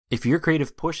If your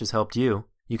creative push has helped you,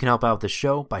 you can help out the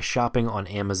show by shopping on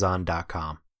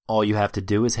Amazon.com. All you have to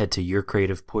do is head to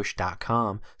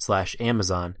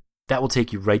yourcreativepush.com/Amazon. That will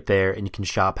take you right there, and you can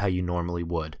shop how you normally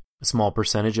would. A small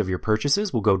percentage of your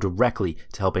purchases will go directly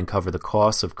to helping cover the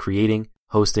costs of creating,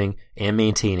 hosting, and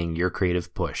maintaining your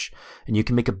creative push. And you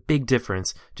can make a big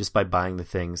difference just by buying the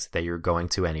things that you're going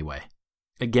to anyway.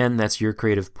 Again, that's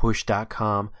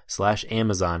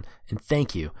yourcreativepush.com/Amazon, and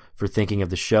thank you for thinking of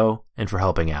the show and for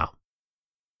helping out.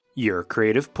 Your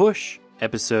Creative Push,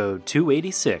 episode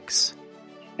 286.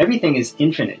 Everything is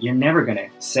infinite. You're never going to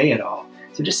say it all.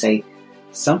 So just say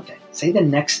something. Say the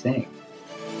next thing.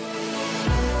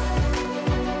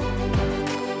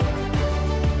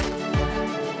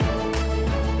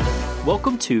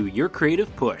 Welcome to Your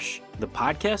Creative Push, the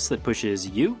podcast that pushes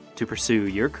you to pursue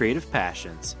your creative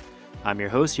passions. I'm your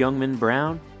host, Youngman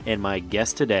Brown, and my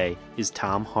guest today is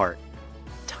Tom Hart.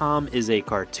 Tom is a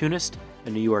cartoonist,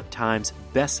 a New York Times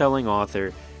bestselling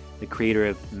author, the creator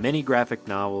of many graphic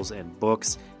novels and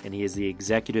books, and he is the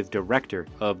executive director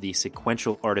of the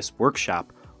Sequential Artist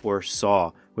Workshop, or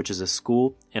SAW, which is a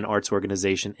school and arts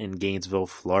organization in Gainesville,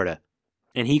 Florida.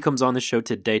 And he comes on the show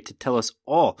today to tell us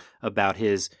all about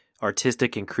his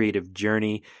artistic and creative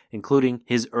journey, including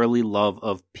his early love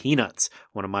of peanuts,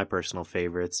 one of my personal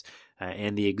favorites,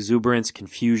 and the exuberance,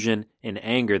 confusion, and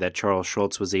anger that Charles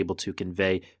Shultz was able to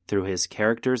convey through his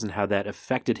characters and how that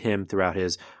affected him throughout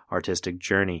his artistic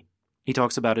journey. He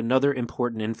talks about another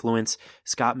important influence,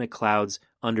 Scott McCloud's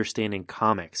Understanding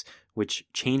Comics, which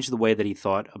changed the way that he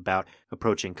thought about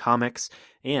approaching comics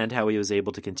and how he was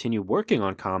able to continue working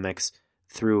on comics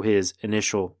through his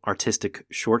initial artistic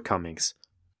shortcomings.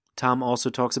 Tom also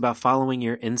talks about following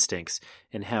your instincts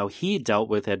and how he dealt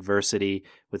with adversity,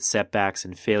 with setbacks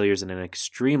and failures in an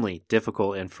extremely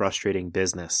difficult and frustrating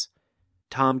business.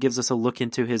 Tom gives us a look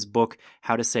into his book,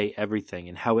 How to Say Everything,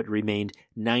 and how it remained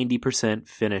 90%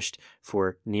 finished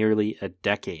for nearly a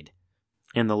decade.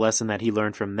 And the lesson that he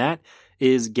learned from that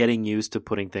is getting used to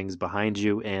putting things behind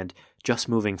you and just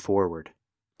moving forward.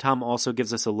 Tom also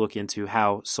gives us a look into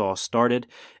how SAW started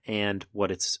and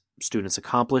what its students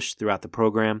accomplished throughout the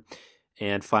program,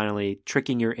 and finally,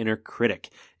 tricking your inner critic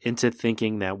into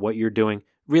thinking that what you're doing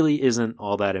really isn't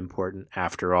all that important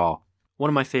after all. One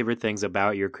of my favorite things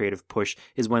about Your Creative Push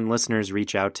is when listeners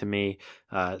reach out to me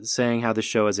saying how the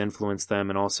show has influenced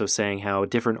them, and also saying how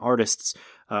different artists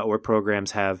or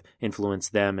programs have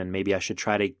influenced them, and maybe I should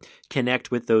try to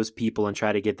connect with those people and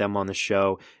try to get them on the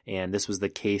show. And this was the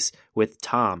case with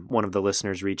Tom. One of the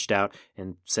listeners reached out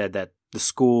and said that the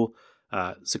school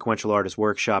Sequential Artist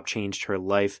Workshop changed her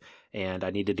life, and I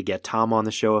needed to get Tom on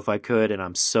the show if I could, and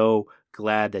I'm so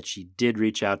glad that she did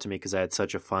reach out to me because I had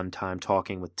such a fun time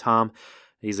talking with Tom.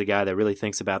 He's a guy that really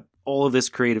thinks about all of this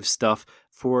creative stuff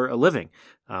for a living.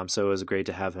 So it was great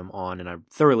to have him on, and I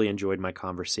thoroughly enjoyed my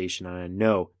conversation, and I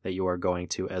know that you are going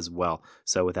to as well.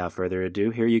 So without further ado,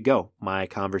 here you go, my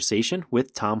conversation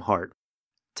with Tom Hart.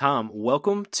 Tom,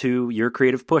 welcome to Your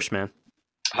Creative Push, man.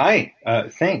 Hi.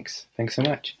 Thanks. Thanks so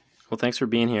much. Well, thanks for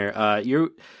being here.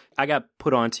 I got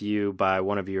put on to you by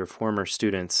one of your former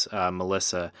students,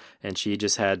 Melissa, and she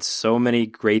just had so many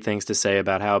great things to say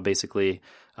about how basically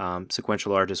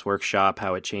Sequential Artist Workshop,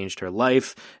 how it changed her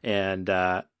life, and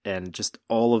just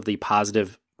all of the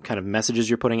positive kind of messages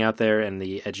you're putting out there and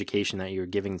the education that you're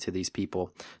giving to these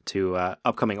people, to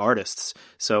upcoming artists.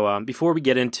 So before we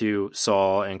get into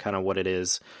SAW and kind of what it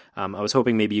is, I was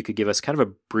hoping maybe you could give us kind of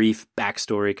a brief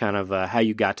backstory, kind of how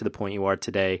you got to the point you are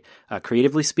today,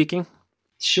 creatively speaking.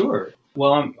 Sure.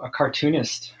 Well, I'm a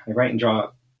cartoonist. I write and draw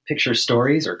picture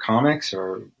stories or comics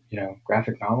or,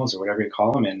 graphic novels or whatever you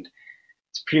call them. And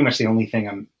it's pretty much the only thing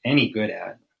I'm any good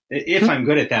at. If I'm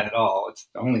good at that at all, it's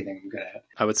the only thing I'm good at.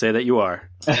 I would say that you are.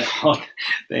 Oh,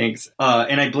 thanks.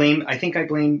 And I think I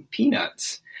blame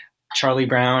Peanuts, Charlie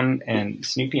Brown and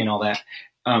Snoopy and all that.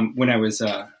 When I was,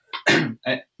 some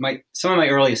of my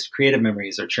earliest creative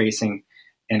memories are tracing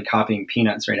and copying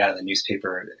Peanuts right out of the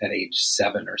newspaper at age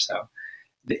 7 or so.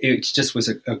 It just was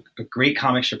a great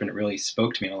comic strip, and it really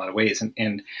spoke to me in a lot of ways.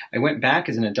 And I went back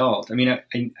as an adult. I mean,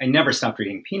 I never stopped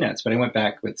reading Peanuts, but I went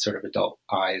back with sort of adult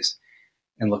eyes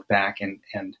and looked back and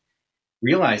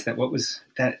realized that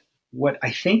what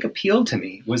I think appealed to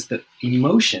me was the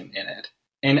emotion in it.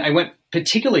 And I went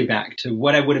particularly back to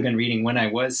what I would have been reading when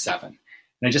I was 7. And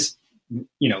I just,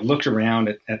 looked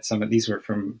around at some of these were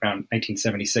from around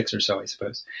 1976 or so, I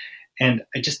suppose. And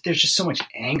there's just so much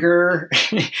anger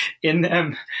in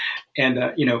them. And,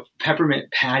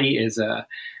 Peppermint Patty is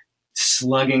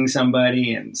slugging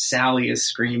somebody, and Sally is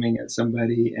screaming at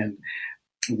somebody, and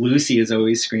Lucy is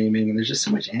always screaming, and there's just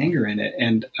so much anger in it.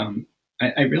 And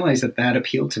I realized that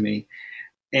appealed to me.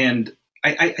 And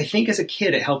I think as a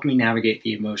kid, it helped me navigate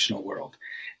the emotional world.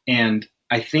 And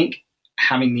I think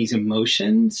having these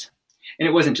emotions, and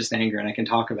it wasn't just anger, and I can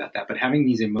talk about that, but having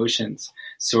these emotions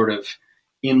sort of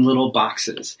in little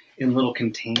boxes, in little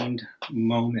contained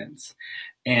moments,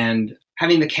 and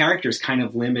having the characters kind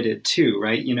of limited too,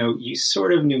 right? You know, you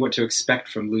sort of knew what to expect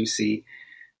from Lucy.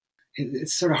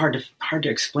 It's sort of hard to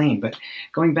explain, but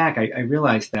going back, I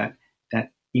realized that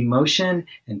emotion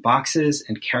and boxes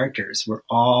and characters were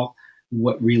all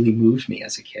what really moved me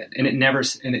as a kid, and it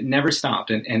never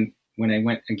stopped. And when I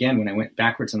went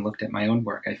backwards and looked at my own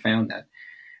work, I found that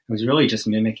I was really just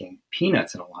mimicking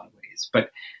Peanuts in a lot of ways.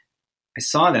 But I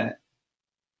saw that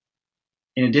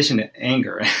in addition to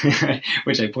anger,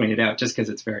 which I pointed out just because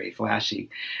it's very flashy,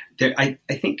 I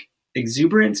think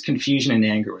exuberance, confusion, and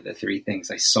anger were the three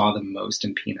things I saw the most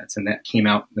in Peanuts, and that came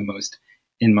out the most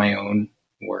in my own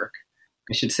work.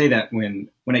 I should say that when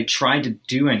I tried to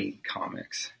do any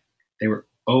comics, they were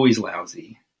always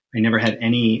lousy. I never had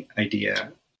any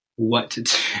idea what to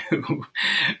do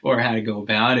or how to go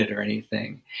about it or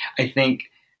anything. I think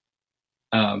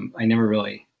I never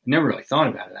really thought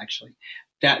about it, actually.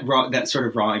 That sort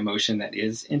of raw emotion that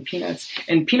is in Peanuts.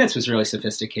 And Peanuts was really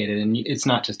sophisticated, and it's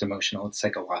not just emotional, it's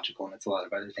psychological, and it's a lot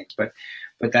of other things. But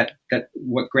that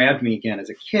what grabbed me again as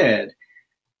a kid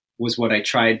was what I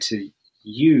tried to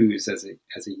use as a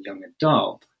young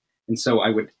adult. And so I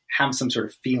would have some sort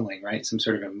of feeling, right? Some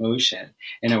sort of emotion,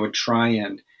 and I would try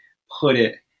and put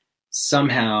it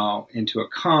somehow into a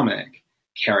comic,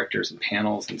 characters and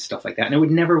panels and stuff like that. And it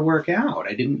would never work out.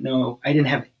 I didn't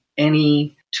have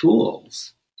any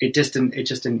tools. It just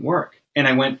didn't work. And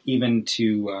I went even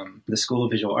to the School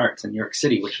of Visual Arts in New York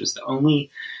City, which was the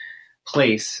only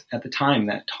place at the time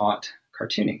that taught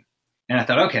cartooning. And I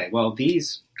thought, okay, well,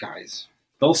 these guys,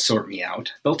 they'll sort me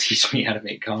out. They'll teach me how to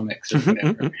make comics or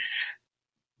whatever.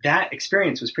 That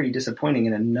experience was pretty disappointing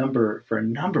for a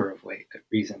number of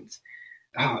reasons.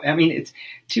 I mean, it's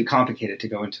too complicated to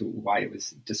go into why it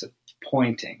was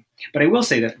disappointing. But I will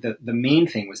say that the main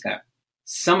thing was that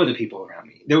some of the people around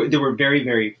me, there were very,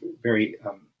 very, very,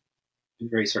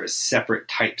 very sort of separate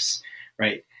types,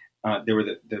 right? There were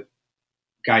the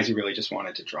guys who really just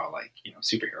wanted to draw like,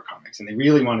 superhero comics, and they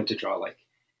really wanted to draw like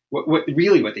what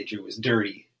they drew was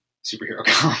dirty superhero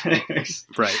comics,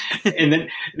 right? And then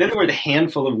there were the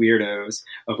handful of weirdos,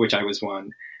 of which I was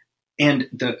one, and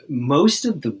most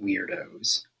of the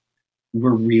weirdos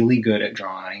were really good at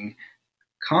drawing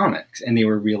comics, and they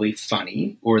were really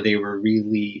funny, or they were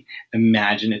really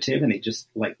imaginative, and they just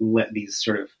like let these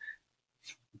sort of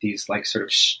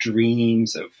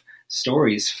streams of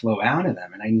stories flow out of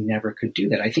them. And I never could do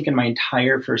that. I think in my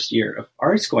entire first year of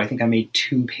art school, I think I made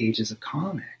 2 pages of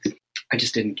comics. I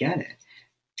just didn't get it.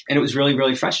 And it was really,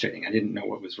 really frustrating. I didn't know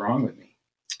what was wrong with me.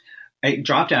 I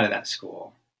dropped out of that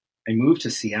school. I moved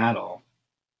to Seattle,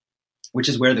 which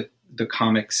is where the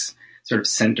comics sort of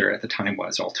center at the time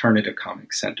was, alternative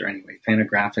comics center anyway.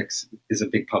 Fantagraphics is a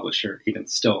big publisher, even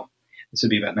still. This would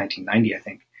be about 1990, I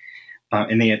think.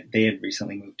 And they had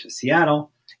recently moved to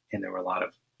Seattle, and there were a lot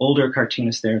of older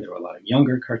cartoonists there. There were a lot of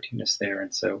younger cartoonists there.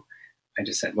 And so I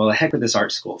just said, well, the heck with this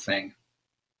art school thing.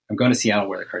 I'm going to Seattle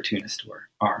where the cartoonists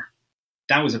are.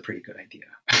 That was a pretty good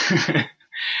idea.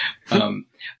 I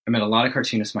met a lot of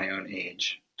cartoonists my own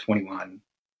age, 21,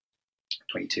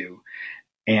 22.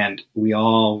 And we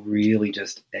all really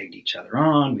just egged each other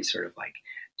on. We sort of like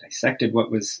dissected what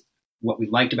we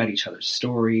liked about each other's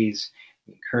stories.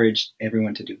 We encouraged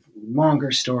everyone to do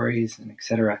longer stories and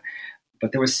etc.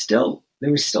 But there was still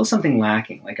something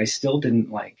lacking. Like I still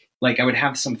didn't like I would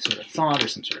have some sort of thought or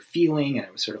some sort of feeling, and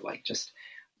it was sort of like just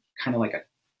kind of like a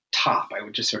top. I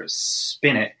would just sort of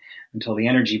spin it until the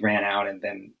energy ran out, and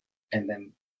then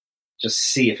just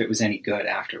see if it was any good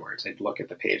afterwards. I'd look at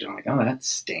the page and I'm like, oh, that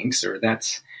stinks, or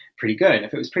that's pretty good. And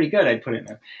if it was pretty good, I'd put it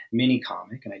in a mini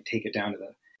comic, and I'd take it down to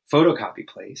the photocopy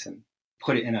place and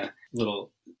put it in a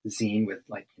little zine with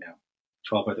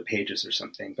 12 other pages or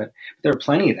something. But there were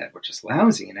plenty of that were just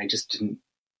lousy, and I just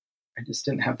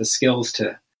didn't have the skills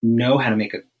to know how to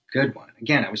make a good one.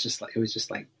 Again, it was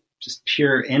just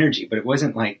pure energy, but it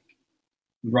wasn't like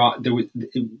raw. There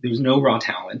was no raw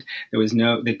talent.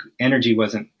 The energy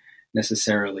wasn't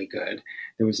necessarily good.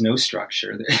 There was no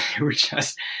structure. They were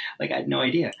just I had no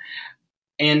idea.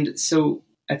 And so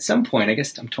at some point, I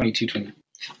guess I'm 22,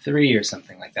 23 or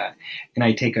something like that, and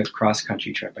I take a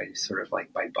cross-country trip. I sort of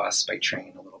by bus, by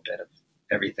train, a little bit of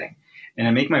everything. And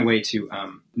I make my way to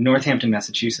Northampton,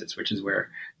 Massachusetts, which is where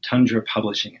Tundra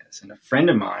Publishing is. And a friend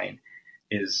of mine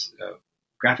is a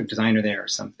graphic designer there or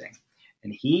something.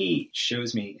 And he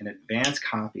shows me an advanced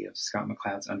copy of Scott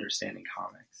McCloud's Understanding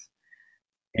Comics.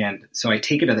 And so I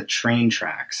take it to the train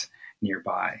tracks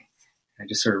nearby. I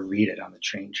just sort of read it on the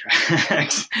train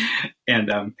tracks,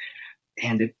 and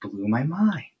it blew my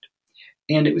mind.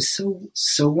 And it was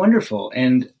so wonderful.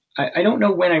 And I don't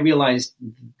know when I realized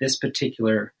this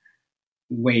particular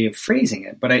way of phrasing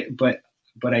it, but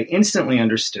I instantly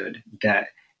understood that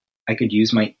I could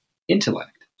use my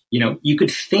intellect. You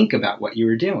could think about what you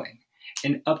were doing.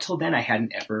 And up till then, I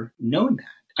hadn't ever known that.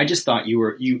 I just thought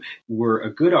you were a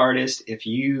good artist if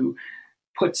you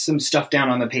put some stuff down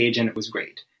on the page and it was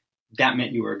great. That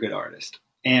meant you were a good artist.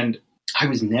 And I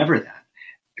was never that.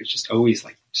 It was just always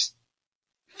just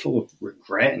full of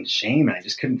regret and shame. And I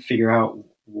just couldn't figure out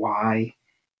why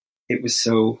it was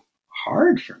so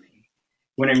hard for me.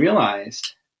 When I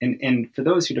realized, and for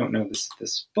those who don't know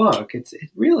this book, it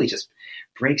really just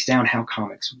breaks down how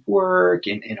comics work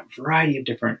in a variety of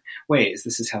different ways.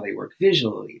 This is how they work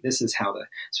visually. This is how the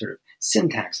sort of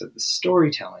syntax of the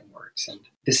storytelling works. And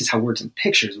this is how words and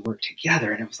pictures work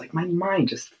together. And it was like my mind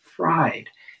just fried.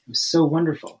 It was so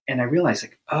wonderful. And I realized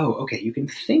oh, okay, you can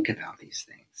think about these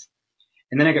things.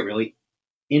 And then I got really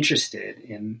interested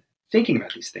in thinking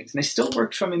about these things. And I still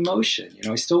worked from emotion.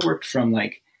 I still worked from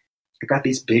I got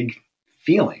these big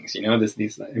feelings,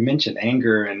 these I mentioned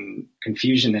anger and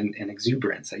confusion and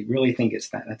exuberance. I really think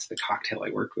that's the cocktail I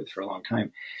worked with for a long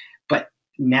time. But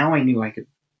now I knew I could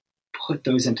put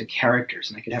those into characters,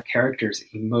 and I could have characters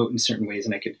emote in certain ways,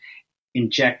 and I could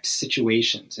inject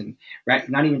situations, and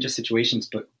not even just situations,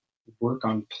 but work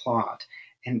on plot.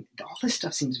 And all this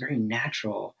stuff seems very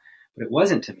natural, but it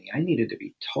wasn't to me. I needed to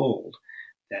be told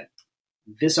that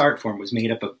this art form was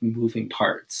made up of moving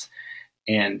parts,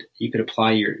 and you could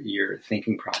apply your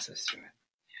thinking process to it.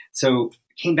 So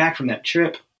came back from that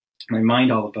trip, my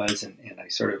mind all abuzz, and I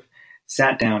sort of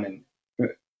sat down and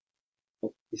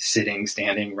sitting,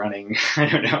 standing, running, I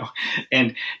don't know,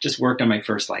 and just worked on my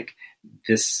first,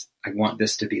 this, I want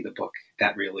this to be the book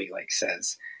that really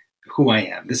says who I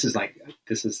am. This is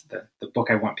the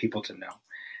book I want people to know.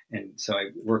 And so I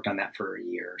worked on that for a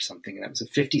year or something. And that was a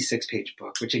 56-page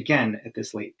book, which again, at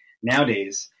this late,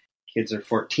 nowadays, kids are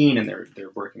 14 and they're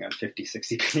working on 50,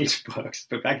 60-page books.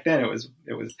 But back then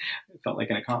it felt like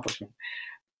an accomplishment.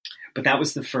 But that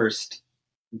was the first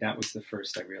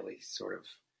I really sort of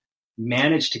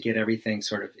managed to get everything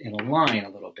sort of in a line a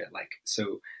little bit.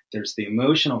 So there's the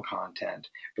emotional content,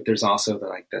 but there's also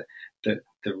the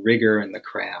rigor and the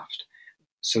craft.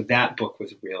 So that book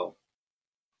was a real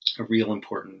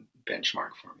important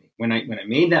benchmark for me. When I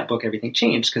made that book, everything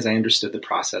changed because I understood the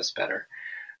process better.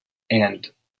 And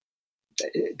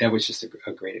that was just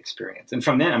a great experience. And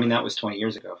from then, that was 20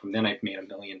 years ago. From then I've made 1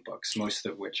 million books, most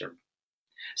of which are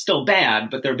still bad,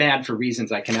 but they're bad for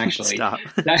reasons I can actually Stop.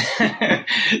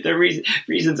 They're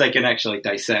reasons I can actually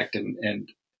dissect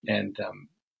and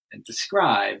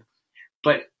describe.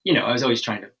 But I was always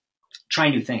trying to try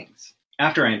new things.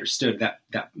 After I understood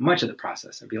that much of the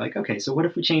process, I'd be like, okay, so what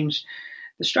if we change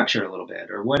the structure a little bit?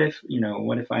 Or what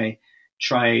if I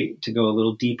try to go a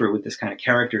little deeper with this kind of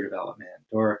character development?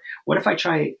 Or what if I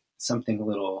try something a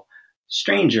little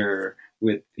stranger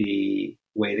with the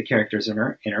way the characters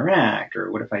interact?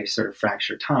 Or what if I sort of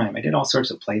fracture time? I did all sorts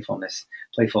of playful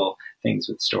things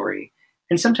with story.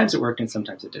 And sometimes it worked and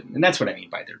sometimes it didn't. And that's what I mean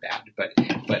by they're bad.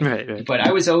 But Right. But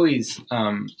I was always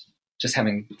just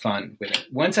having fun with it.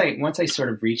 Once I sort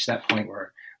of reached that point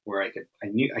where I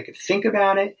knew I could think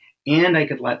about it and I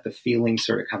could let the feelings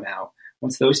sort of come out.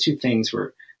 Once those two things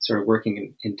were sort of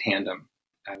working in tandem,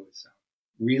 I was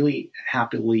really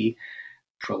happily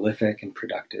prolific and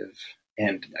productive.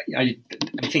 And I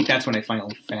think that's when I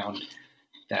finally found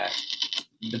that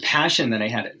the passion that I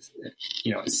had at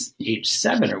age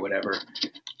 7 or whatever,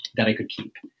 that I could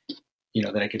keep,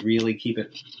 that I could really keep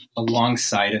it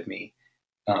alongside of me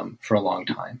for a long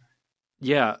time.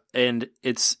 Yeah, and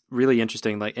it's really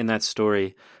interesting, in that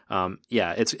story.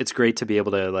 It's great to be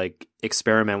able to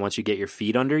experiment once you get your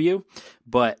feet under you.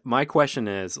 But my question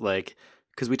is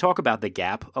because we talk about the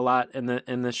gap a lot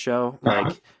in this show,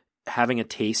 having a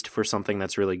taste for something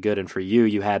that's really good. And for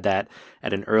you had that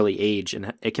at an early age,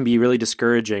 and it can be really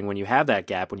discouraging when you have that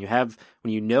gap, when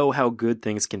you know how good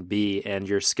things can be and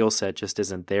your skill set just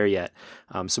isn't there yet.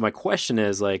 So my question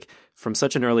is from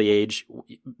such an early age,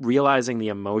 realizing the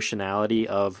emotionality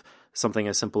of something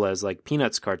as simple as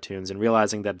Peanuts cartoons and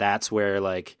realizing that that's where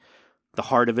the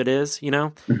heart of it is,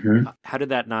 Mm-hmm. How did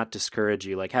that not discourage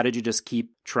you? How did you just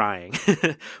keep trying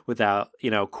without,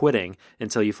 quitting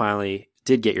until you finally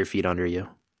did get your feet under you?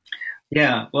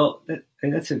 Yeah, well,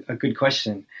 that's a good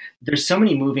question. There's so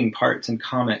many moving parts in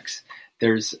comics.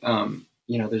 There's, there's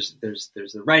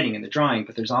the writing and the drawing,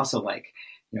 but there's also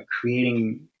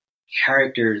creating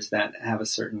characters that have a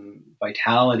certain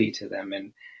vitality to them,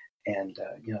 and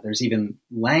there's even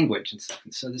language and stuff.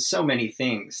 And so there's so many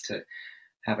things to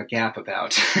have a gap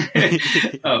about.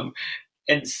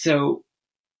 And so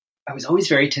I was always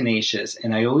very tenacious,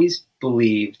 and I always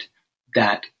believed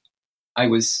that I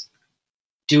was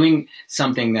doing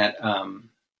something that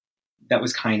that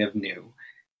was kind of new.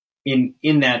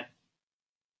 In that,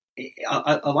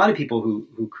 a lot of people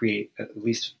who create, at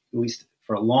least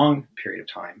for a long period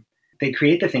of time, they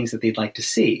create the things that they'd like to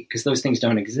see, because those things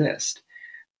don't exist.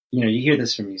 You hear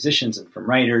this from musicians and from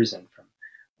writers and from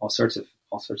all sorts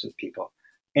of people.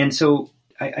 And so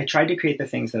I tried to create the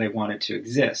things that I wanted to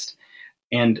exist.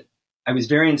 And I was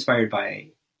very inspired by,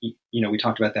 we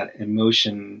talked about that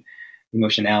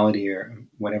emotionality or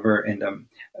whatever. And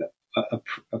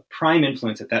a prime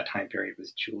influence at that time period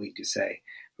was Julie Doucet,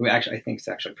 who actually, I think it's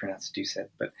actually pronounced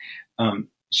Doucet, but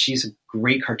she's a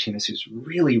great cartoonist who's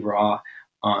really raw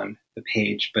on the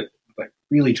page, but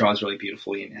really draws really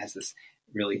beautifully and has this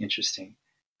really interesting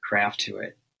craft to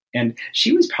it. And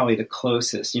she was probably the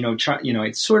closest,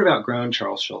 I'd sort of outgrown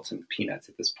Charles Shultz and Peanuts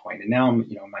at this point. And now I'm,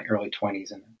 in my early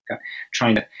 20s and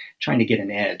trying to get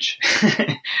an edge,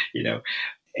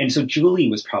 And so Julie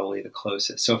was probably the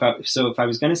closest. So if I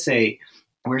was going to say,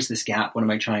 where's this gap? What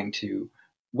am I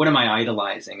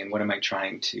idolizing? And what am I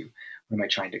trying to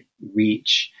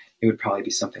reach? It would probably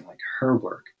be something like her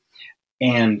work.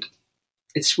 And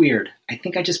it's weird. I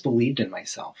think I just believed in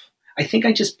myself. I think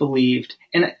I just believed,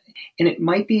 and it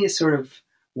might be a sort of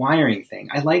wiring thing.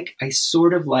 I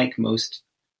sort of like most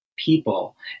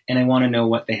people, and I want to know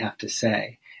what they have to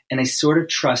say. And I sort of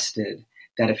trusted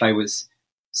that if I was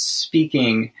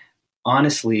speaking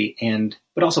honestly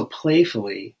but also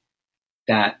playfully,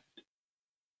 that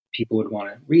people would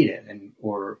want to read it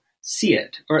or see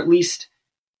it, or at least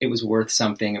it was worth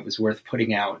something. It was worth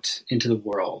putting out into the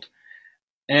world.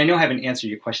 And I know I haven't answered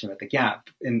your question about the gap,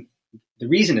 and the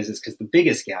reason is because the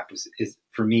biggest gap is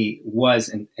for me was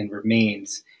and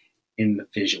remains in the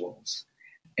visuals.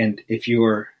 And if you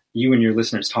and your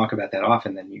listeners talk about that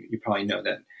often, then you probably know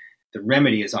that the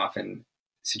remedy is often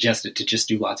suggested to just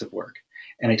do lots of work.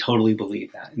 And I totally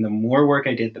believe that. And the more work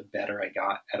I did, the better I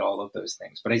got at all of those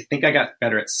things. But I think I got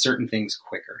better at certain things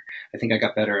quicker. I think I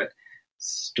got better at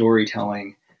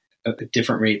storytelling at a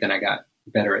different rate than I got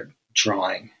better at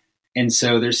drawing. And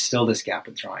so there's still this gap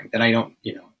with drawing that I don't,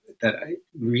 that I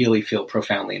really feel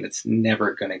profoundly, and I'm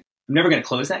never going to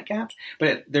close that gap.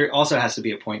 But there also has to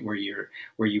be a point where you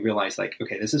realize, like,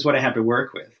 okay, this is what I have to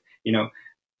work with.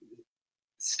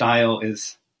 Style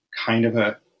is kind of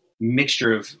a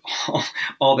mixture of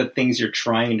all the things you're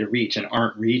trying to reach and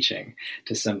aren't reaching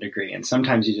to some degree. And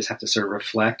sometimes you just have to sort of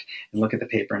reflect and look at the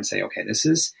paper and say, okay, this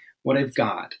is what I've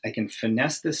got. I can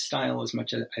finesse this style as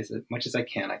much as I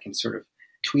can. I can sort of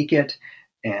tweak it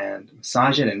and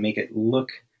massage it and make it look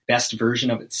best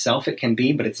version of itself it can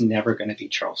be, but it's never going to be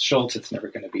Charles Shultz. It's never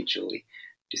going to be Julie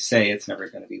Doucet. It's never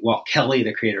going to be Walt Kelly,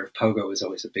 the creator of Pogo, is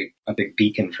always a big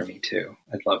beacon for me too.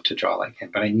 I'd love to draw like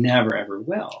him, but I never ever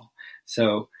will.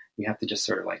 So you have to just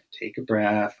sort of like take a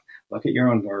breath, look at your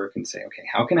own work and say, okay,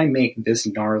 how can I make this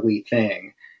gnarly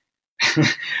thing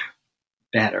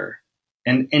better?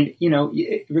 And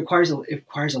it requires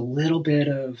a little bit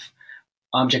of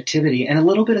objectivity and a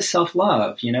little bit of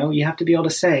self-love. You have to be able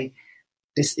to say,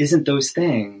 this isn't those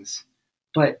things,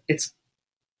 but it's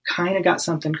kind of got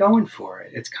something going for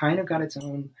it. It's kind of got its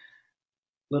own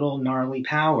little gnarly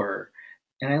power,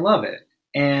 and I love it.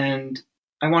 And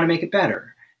I want to make it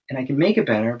better. And I can make it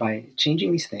better by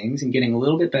changing these things and getting a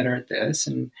little bit better at this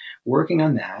and working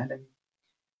on that. And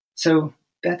so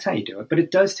that's how you do it. But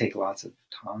it does take lots of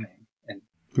time and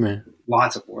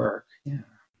lots of work. Yeah.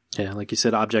 Yeah, like you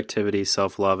said, objectivity,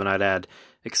 self-love, and I'd add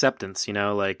acceptance,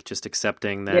 like just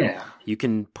accepting that you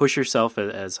can push yourself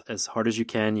as hard as you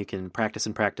can. You can practice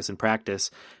and practice and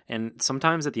practice. And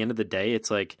sometimes at the end of the day,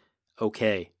 it's like,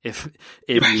 okay, if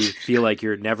you feel like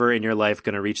you're never in your life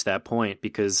going to reach that point,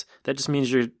 because that just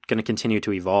means you're going to continue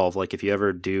to evolve. Like if you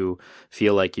ever do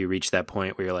feel like you reach that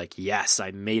point where you're like, yes,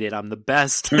 I made it, I'm the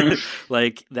best,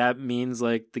 like that means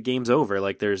like the game's over.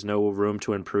 Like there's no room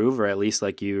to improve, or at least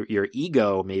like your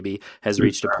ego maybe has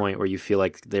reached a point where you feel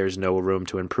like there's no room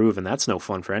to improve, and that's no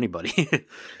fun for anybody.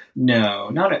 No,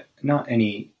 not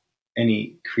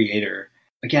any creator.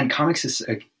 Again, comics is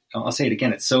I'll say it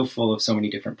again, it's so full of so many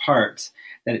different parts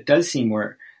that it does seem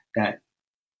that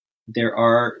there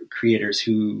are creators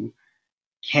who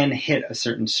can hit a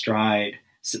certain stride,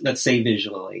 let's say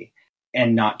visually,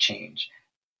 and not change.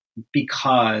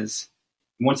 Because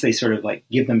once they sort of like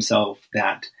give themselves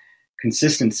that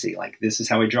consistency. Like, this is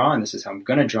how I draw and this is how I'm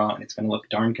going to draw, and it's going to look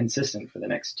darn consistent for the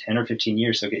next 10 or 15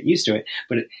 years. So get used to it.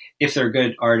 But if they're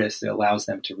good artists, it allows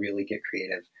them to really get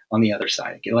creative on the other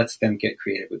side. It lets them get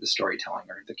creative with the storytelling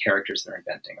or the characters they're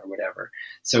inventing or whatever.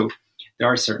 So there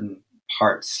are certain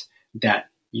parts that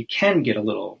you can get a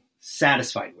little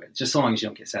satisfied with, just so long as you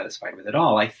don't get satisfied with it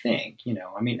all, I think.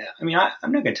 I'm not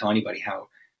going to tell anybody how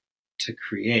to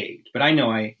create, but I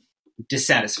know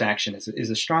dissatisfaction is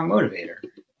a strong motivator.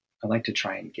 I like to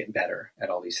try and get better at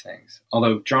all these things,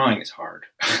 although drawing is hard.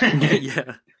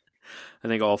 Yeah. I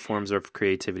think all forms of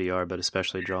creativity are, but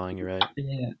especially drawing, you're right.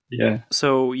 Yeah.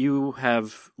 So you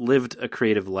have lived a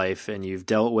creative life and you've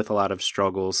dealt with a lot of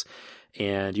struggles,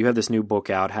 and you have this new book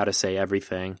out, How to Say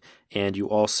Everything, and you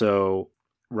also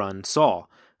run Saw.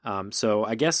 So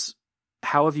I guess,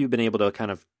 how have you been able to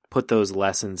kind of put those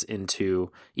lessons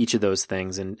into each of those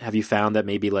things? And have you found that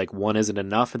maybe like one isn't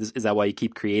enough? Is that why you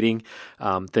keep creating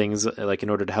things like in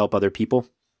order to help other people?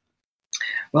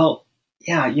 Well,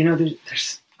 yeah,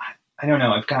 there's I don't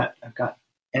know. I've got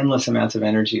endless amounts of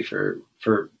energy for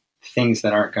things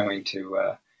that aren't going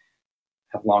to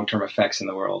have long-term effects in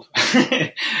the world.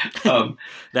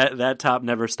 That top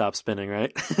never stops spinning,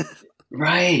 right?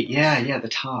 Right. Yeah. The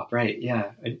top. Right.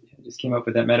 Yeah. I just came up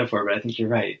with that metaphor, but I think you're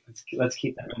right. Let's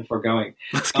keep that metaphor going.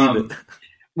 Let's keep it.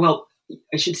 Well,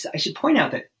 I should point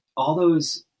out that all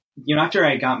those, after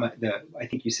I got I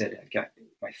think you said I got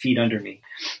my feet under me,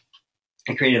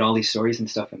 I created all these stories and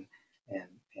stuff and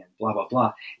blah, blah,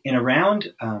 blah. And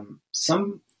around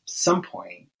some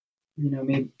point,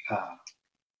 maybe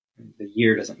the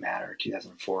year doesn't matter,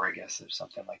 2004, I guess, or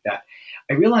something like that,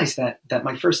 I realized that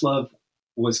my first love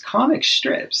was comic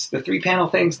strips, the 3-panel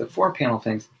things, the 4-panel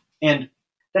things, and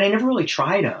that I never really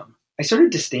tried them. I sort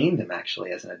of disdained them,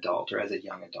 actually, as an adult or as a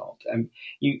young adult.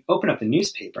 You open up the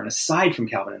newspaper, and aside from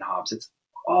Calvin and Hobbes, it's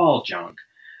all junk.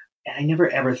 And I never,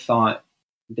 ever thought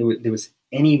there was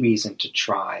any reason to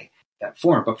try that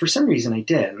form. But for some reason, I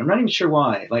did. And I'm not even sure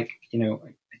why. Like, I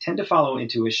tend to follow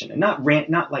intuition, and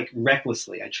not like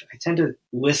recklessly. I tend to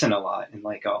listen a lot, and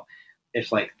like,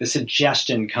 if like the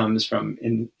suggestion comes from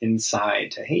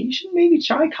inside to, hey, you should maybe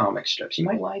try comic strips. You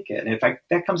might like it. And if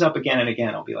that comes up again and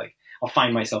again, I'll be like, I'll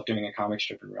find myself doing a comic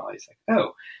strip and realize like,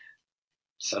 oh,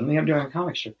 suddenly I'm doing a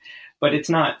comic strip. But it's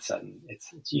not sudden.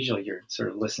 It's usually you're sort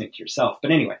of listening to yourself.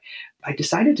 But anyway, I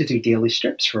decided to do daily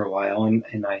strips for a while, and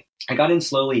I got in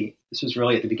slowly. This was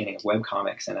really at the beginning of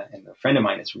webcomics, and a friend of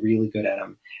mine is really good at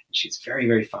them, and she's very,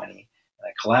 very funny. And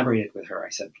I collaborated with her. I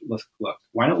said, look,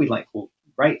 why don't we'll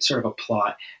write sort of a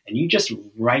plot, and you just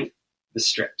write the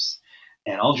strips,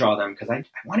 and I'll draw them, because I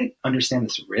want to understand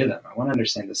this rhythm. I want to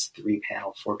understand this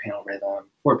 3-panel, 4-panel rhythm.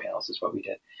 4 panels is what we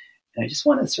did, and I just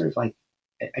want to sort of like,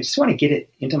 I just want to get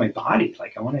it into my body.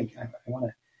 Like I want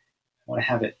to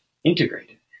have it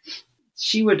integrated.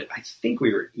 She would, I think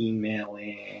we were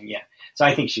emailing. Yeah. So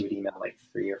I think she would email like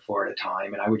 3 or 4 at a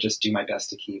time, and I would just do my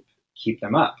best to keep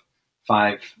them up.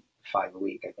 5 a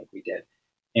week, I think we did.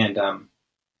 And,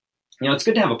 it's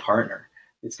good to have a partner.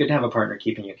 It's good to have a partner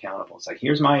keeping you accountable. It's like,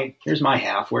 here's my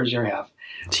half. Where's your half?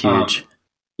 It's huge.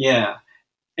 Yeah.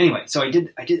 Anyway, so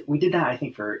we did that, I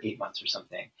think, for 8 months or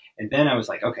something. And then I was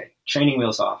like, okay, training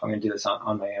wheels off. I'm going to do this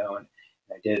on my own.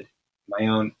 And I did my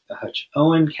own Hutch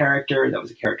Owen character. That was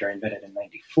a character I invented in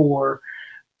 94.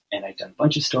 And I'd done a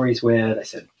bunch of stories with. I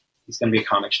said, he's going to be a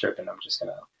comic strip, and I'm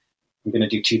going to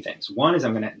do 2 things. One is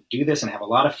I'm going to do this and have a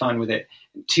lot of fun with it.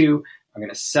 And 2, I'm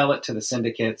going to sell it to the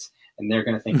syndicates, and they're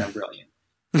going to think I'm brilliant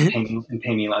and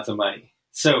pay me lots of money.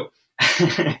 So,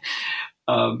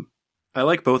 I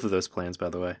like both of those plans, by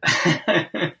the way.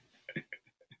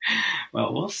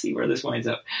 Well, we'll see where this winds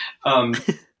up.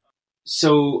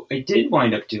 So I did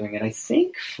wind up doing it, I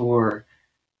think, for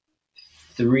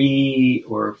 3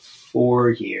 or 4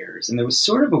 years. And there was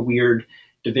sort of a weird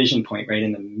division point right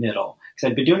in the middle, because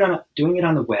I'd been doing it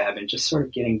on the web and just sort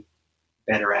of getting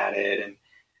better at it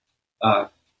and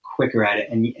quicker at it.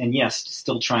 And yes,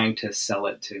 still trying to sell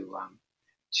it to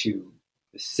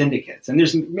the syndicates. And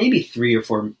there's maybe 3 or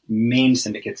 4 main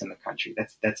syndicates in the country.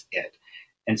 That's it.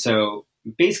 And so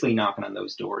basically knocking on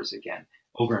those doors again,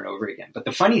 over and over again. But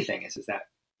the funny thing is that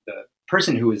the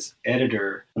person who is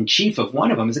editor-in-chief of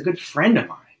one of them is a good friend of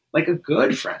mine, like a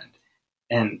good friend.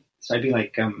 And so I'd be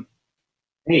like,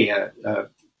 hey,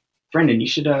 Brendan, you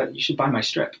should buy my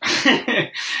strip.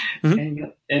 Mm-hmm.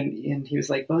 And he was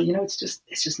like, well, it's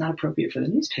just not appropriate for the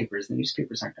newspapers. The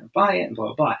newspapers aren't going to buy it, and blah,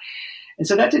 blah, blah. And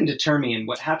so that didn't deter me. And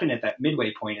what happened at that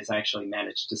midway point is I actually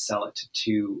managed to sell it to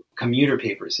 2 commuter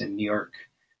papers in New York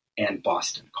and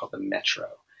Boston called the Metro.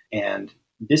 And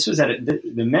this was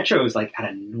the Metro is like out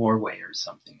of Norway or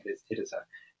something. It is a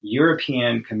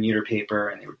European commuter paper,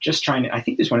 and they were just trying to, I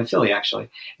think there's one in Philly actually,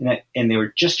 and they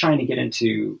were just trying to get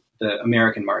into the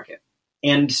American market.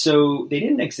 And so they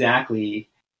didn't exactly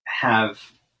have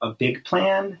a big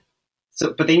plan.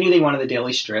 So, but they knew they wanted the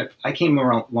daily strip. I came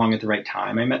along at the right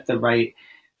time. I met the right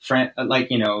friend, like,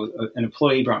 an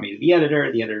employee brought me to the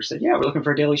editor. The editor said, yeah, we're looking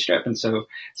for a daily strip. And so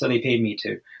they paid me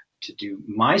to do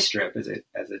my strip as a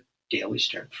daily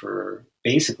strip for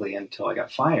basically until I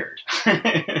got fired.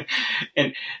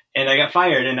 and I got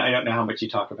fired, and I don't know how much you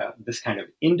talk about this kind of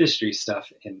industry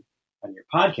stuff on your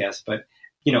podcast, but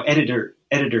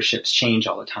editorships change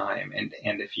all the time. And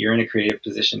if you're in a creative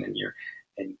position and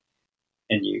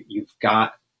you've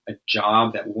got a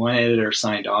job that one editor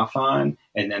signed off on,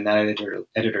 and then that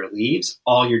editor leaves,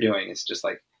 all you're doing is just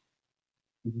like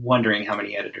wondering how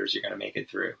many editors you're going to make it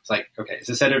through. It's like, okay, is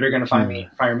this editor going to fire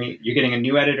me? You're getting a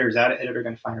new editor. Is that editor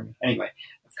going to fire me? Anyway,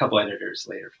 a couple editors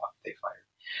later, they fired,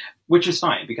 which was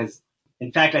fine because,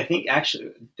 in fact, I think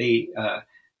actually they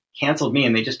canceled me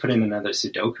and they just put in another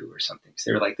Sudoku or something.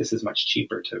 So they were like, this is much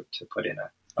cheaper to put in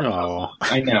a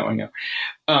I know.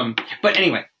 But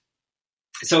anyway,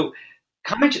 so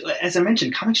comic, as I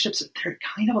mentioned, comic strips, they're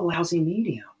kind of a lousy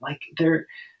medium. Like they're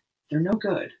no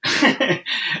good.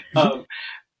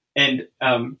 And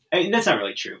that's not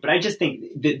really true, but I just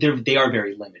think that they are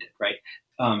very limited, right?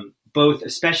 Both,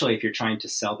 especially if you're trying to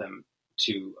sell them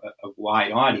to a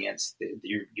wide audience,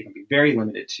 you're going to be very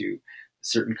limited to a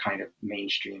certain kind of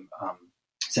mainstream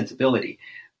sensibility.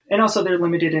 And also they're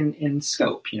limited in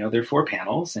scope. They're 4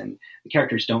 panels and the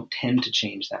characters don't tend to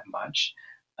change that much.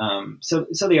 So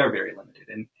they are very limited.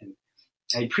 And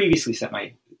I previously set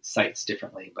my sights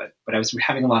differently, but I was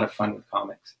having a lot of fun with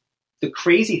comics. The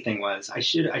crazy thing was I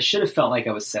should have felt like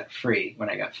I was set free when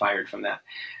I got fired from that.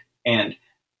 And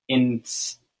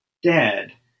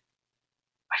instead,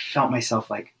 I felt myself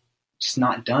like just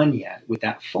not done yet with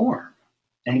that form.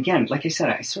 And again, like I said,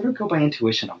 I sort of go by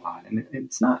intuition a lot, and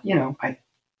it's not,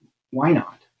 why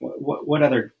not? What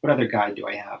other guide do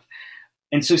I have?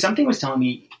 And so something was telling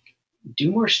me,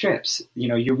 do more strips.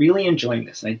 You're really enjoying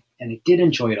this. And I did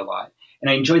enjoy it a lot.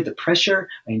 And I enjoyed the pressure.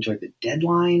 I enjoyed the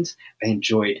deadlines. I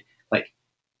enjoyed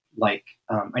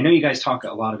I know you guys talk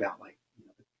a lot about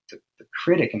the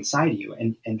critic inside you,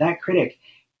 and that critic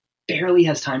barely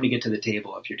has time to get to the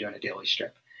table if you're doing a daily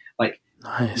strip. Like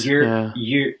nice. You're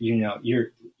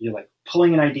like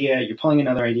pulling an idea, you're pulling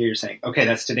another idea, you're saying, okay,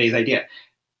 that's today's idea.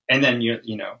 And then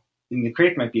and the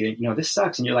critic might be, this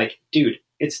sucks. And you're like, dude,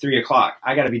 it's 3:00.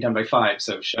 I got to be done by 5.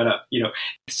 So shut up.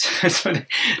 So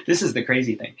this is the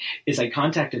crazy thing is I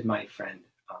contacted my friend,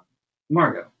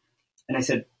 Margot, and I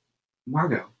said,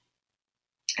 Margot,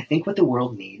 I think what the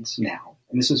world needs now,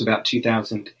 and this was about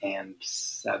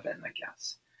 2007, I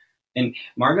guess. And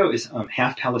Margot is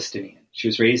half Palestinian. She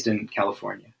was raised in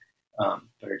California, but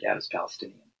her dad is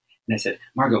Palestinian. And I said,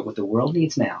 Margot, what the world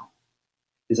needs now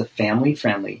is a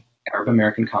family-friendly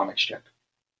Arab-American comic strip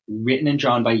written and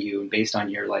drawn by you and based on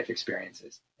your life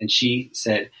experiences. And she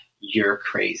said, you're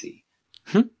crazy.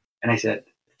 And I said,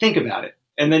 think about it.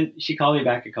 And then she called me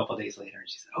back a couple of days later and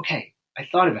she said, okay, I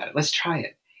thought about it. Let's try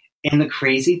it. And the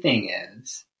crazy thing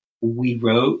is we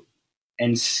wrote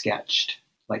and sketched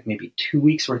like maybe 2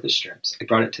 weeks worth of strips. I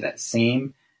brought it to that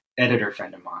same editor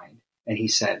friend of mine. And he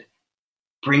said,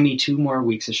 bring me 2 more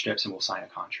weeks of strips and we'll sign a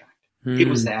contract. It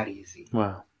was that easy.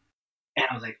 Wow. And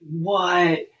I was like,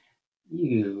 what?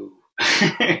 You.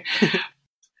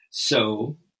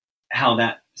 So how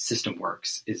that system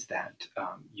works is that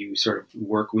you sort of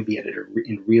work with the editor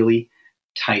in really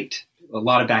tight, a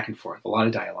lot of back and forth, a lot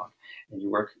of dialogue. And you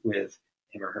work with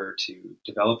him or her to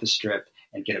develop the strip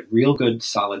and get a real good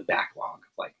solid backlog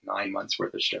of like 9 months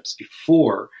worth of strips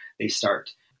before they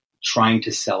start trying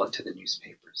to sell it to the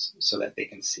newspapers so that they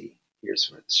can see, here's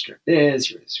where the strip is,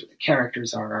 here's where the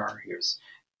characters are, here's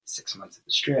 6 months of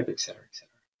the strip, et cetera, et cetera.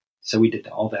 So we did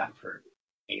all that for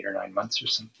 8 or 9 months or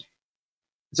something.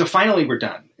 So finally we're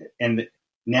done. And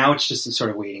now it's just a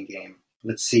sort of waiting game.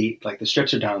 Let's see, like the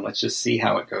strips are done. Let's just see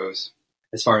how it goes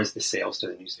as far as the sales to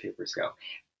the newspapers go.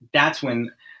 That's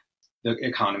when the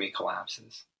economy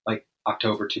collapses, like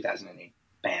October 2008.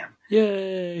 Bam.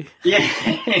 Yay.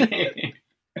 Yay.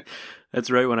 That's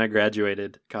right when I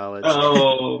graduated college.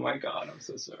 Oh my God, I'm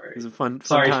so sorry. It was a fun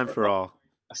time for all.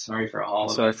 Sorry for all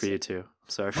of us. Sorry for you too.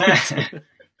 Sorry for you too.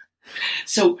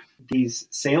 So these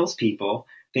salespeople,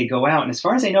 they go out, and as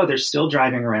far as I know, they're still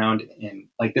driving around in,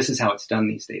 like, this is how it's done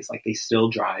these days. Like, they still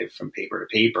drive from paper to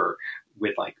paper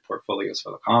with, like, portfolios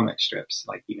full of comic strips,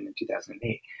 like, even in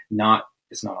 2008.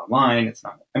 It's not online. It's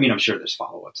not, I mean, I'm sure there's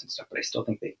follow-ups and stuff, but I still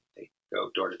think they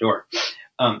go door to door.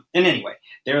 And anyway,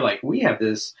 they're like, we have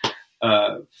this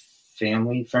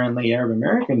family-friendly Arab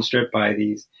American strip by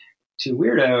these two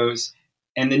weirdos,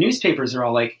 and the newspapers are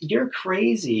all like, you're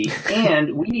crazy,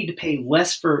 and we need to pay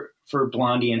less for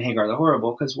Blondie and Hagar the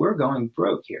Horrible because we're going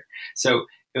broke here. So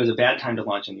it was a bad time to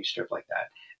launch a new strip like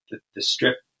that. The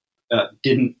strip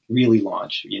didn't really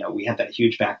launch. We had that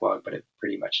huge backlog, but it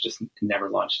pretty much just never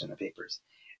launched in the papers.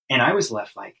 And I was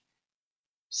left like,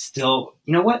 still,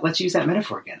 you know what? Let's use that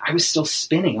metaphor again. I was still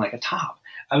spinning like a top.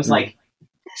 I was like,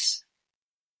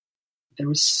 there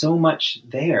was so much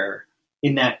there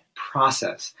in that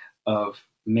process of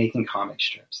making comic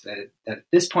strips that at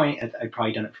this point, I'd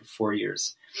probably done it for 4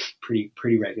 years pretty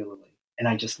regularly. And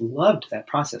I just loved that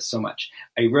process so much.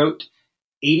 I wrote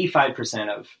 85%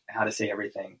 of How to Say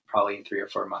Everything probably in 3 or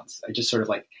 4 months. I just sort of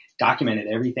like documented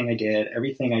everything I did,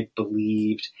 everything I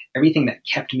believed, everything that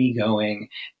kept me going,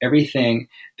 everything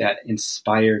that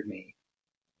inspired me.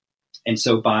 And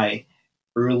so by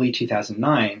early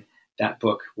 2009, that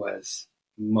book was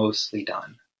mostly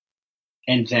done.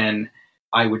 And then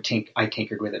I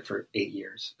tinkered with it for 8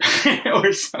 years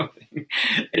or something.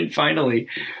 And finally,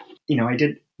 I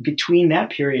did, between that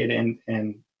period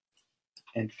and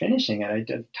finishing it, I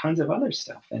did tons of other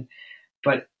stuff.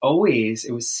 But always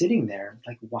it was sitting there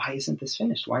like, why isn't this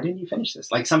finished? Why didn't you finish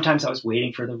this? Like sometimes I was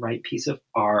waiting for the right piece of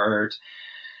art,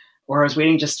 or I was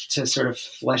waiting just to sort of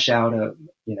flesh out a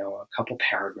couple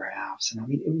paragraphs. And I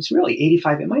mean, it was really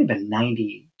 85, it might've been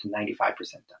 90 to 95%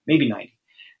 done, maybe 90.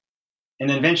 And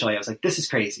then eventually I was like, this is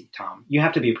crazy, Tom. You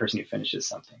have to be a person who finishes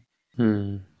something.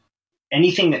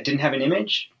 Anything that didn't have an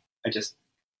image, I just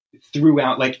threw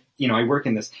out. Like, I work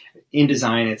in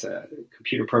InDesign. It's a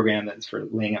computer program that's for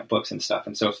laying out books and stuff.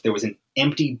 And so if there was an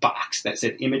empty box that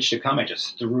said image to come, I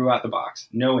just threw out the box,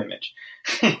 no image.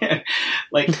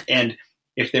 And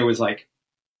if there was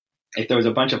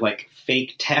a bunch of like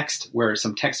fake text where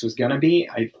some text was going to be,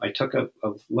 I took a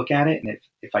look at it, and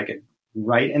if I could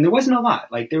write, and there wasn't a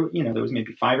lot, like there was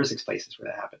maybe 5 or 6 places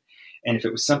where that happened. And if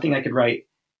it was something I could write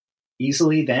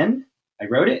easily, then I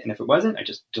wrote it. And if it wasn't, I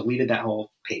just deleted that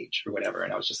whole page or whatever.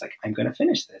 And I was just like, I'm going to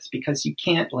finish this, because you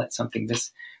can't let something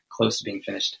this close to being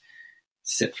finished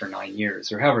sit for 9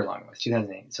 years or however long it was,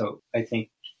 2008. So I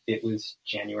think it was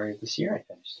January of this year I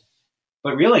finished it.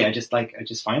 But really, I just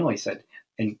finally said,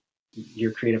 and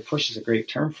your creative push is a great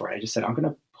term for it. I just said, I'm going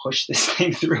to push this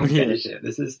thing through and finish it.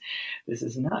 This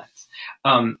is nuts.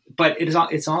 But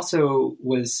it also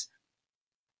was,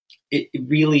 it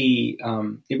really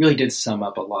did sum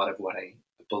up a lot of what I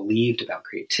believed about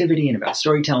creativity and about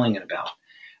storytelling and about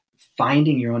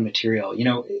finding your own material.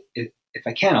 If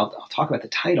I can, I'll talk about the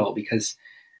title because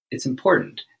it's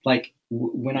important. Like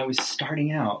when I was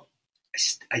starting out,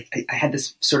 I had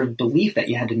this sort of belief that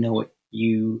you had to know what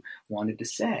you wanted to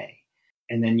say.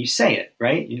 And then you say it,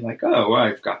 right? You're like, oh, well,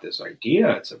 I've got this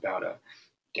idea. It's about a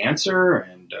dancer,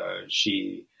 and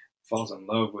she falls in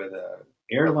love with an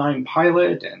airline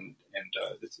pilot, and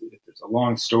there's a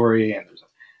long story, and there's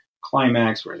a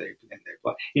climax where they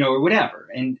or whatever.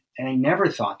 And I never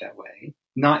thought that way.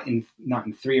 Not in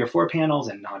 3 or 4 panels,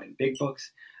 and not in big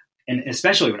books. And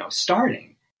especially when I was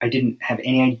starting, I didn't have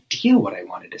any idea what I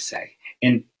wanted to say.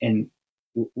 And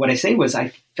what I say was,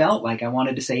 I felt like I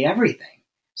wanted to say everything.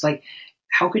 It's like,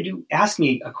 how could you ask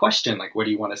me a question like, what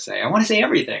do you want to say? I want to say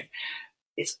everything.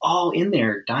 It's all in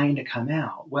there dying to come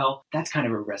out. Well, that's kind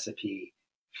of a recipe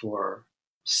for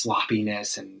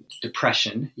sloppiness and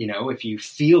depression, if you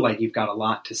feel like you've got a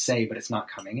lot to say, but it's not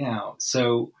coming out.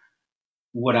 So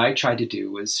what I tried to do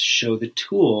was show the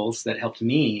tools that helped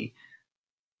me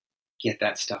get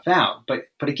that stuff out. But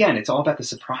again, it's all about the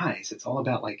surprise. It's all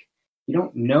about like, you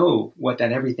don't know what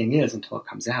that everything is until it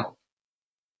comes out.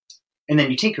 And then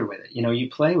you tinker with it, you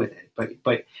play with it,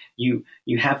 but you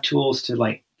have tools to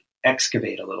like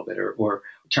excavate a little bit or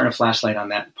turn a flashlight on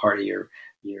that part of your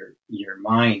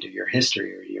mind or your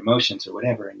history or your emotions or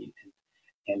whatever. And you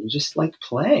just like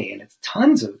play, and it's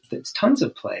tons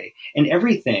of play, and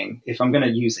everything. If I'm going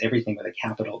to use everything with a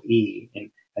capital E,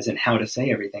 and as in how to say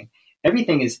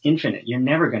everything is infinite. You're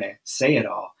never going to say it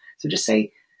all. So just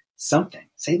say something,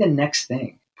 say the next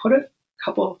thing, put a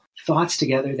couple thoughts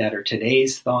together that are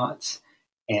today's thoughts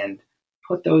and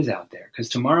put those out there, because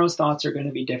tomorrow's thoughts are going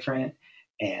to be different,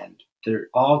 and they're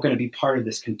all going to be part of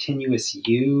this continuous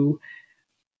you,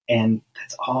 and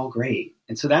that's all great.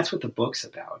 And so that's what the book's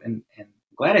about. And I'm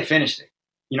glad I finished it.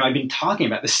 I've been talking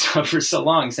about this stuff for so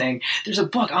long, saying there's a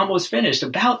book almost finished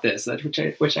about this,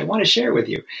 which I want to share with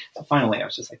you. So finally I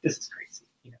was just like, this is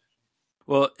crazy.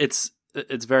 Well, it's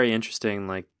very interesting,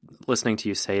 like listening to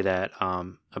you say that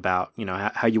about,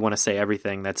 how you want to say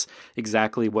everything. That's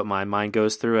exactly what my mind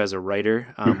goes through as a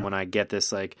writer. When I get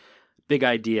this like big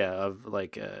idea of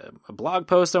like a blog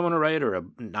post I want to write or a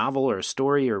novel or a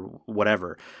story or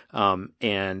whatever.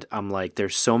 And I'm like,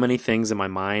 there's so many things in my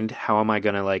mind. How am I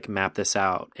going to like map this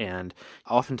out? And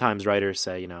oftentimes writers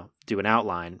say, do an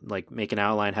outline, like make an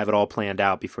outline, have it all planned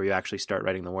out before you actually start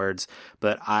writing the words.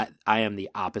 But I am the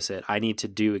opposite. I need to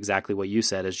do exactly what you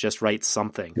said, is just write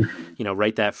something,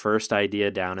 write that first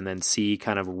idea down and then see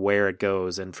kind of where it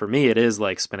goes. And for me, it is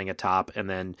like spinning a top and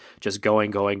then just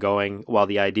going while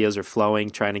the ideas are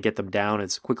flowing, trying to get them down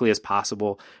as quickly as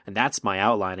possible. And that's my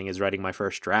outlining, is writing my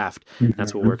first draft.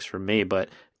 That's what works for me. But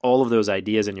all of those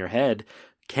ideas in your head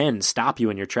can stop you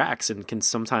in your tracks and can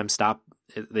sometimes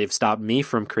they've stopped me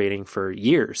from creating for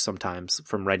years, sometimes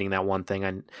from writing that one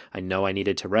thing I know I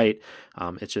needed to write.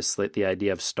 It's just like the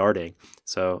idea of starting.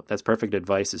 So that's perfect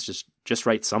advice, is just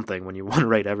write something when you want to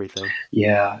write everything.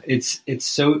 Yeah, it's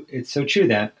so true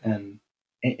that, and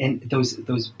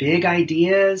those big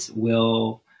ideas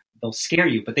they'll scare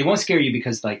you, but they won't scare you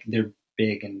because like they're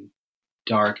big and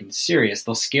dark and serious.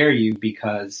 They'll scare you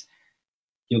because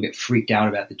you'll get freaked out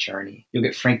about the journey. You'll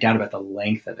get freaked out about the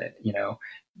length of it.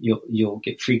 You'll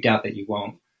get freaked out that you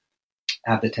won't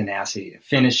have the tenacity to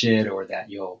finish it, or that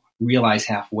you'll realize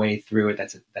halfway through it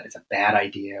that it's a bad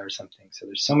idea or something. So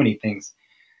there's so many things.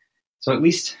 So at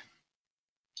least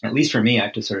for me, I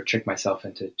have to sort of trick myself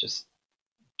into just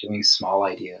doing small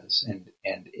ideas.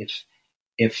 And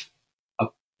if a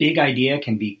big idea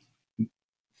can be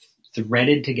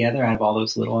threaded together out of all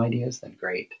those little ideas, then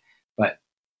great. But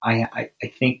I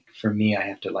think for me, I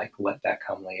have to like let that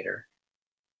come later.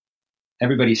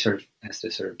 Everybody sort of has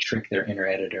to sort of trick their inner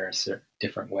editor a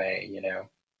different way,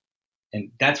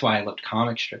 and that's why I loved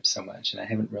comic strips so much. And I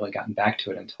haven't really gotten back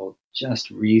to it until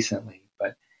just recently.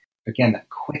 But again, that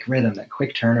quick rhythm, that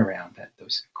quick turnaround,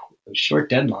 those short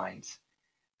deadlines,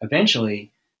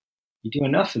 eventually you do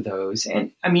enough of those.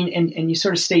 And I mean, and you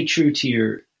sort of stay true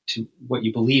to what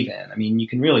you believe in. I mean, you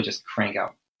can really just crank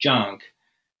out junk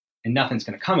and nothing's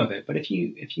going to come of it. But if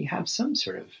you have some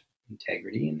sort of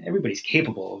integrity, and everybody's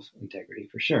capable of integrity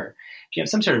for sure, if you have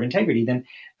some sort of integrity, then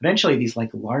eventually these like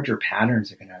larger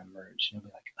patterns are going to emerge. You'll be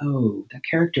like, oh, that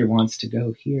character wants to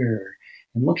go here,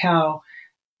 and look how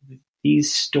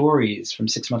these stories from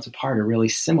 6 months apart are really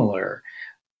similar.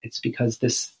 It's because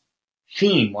this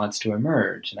theme wants to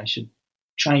emerge, and I should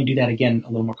try and do that again a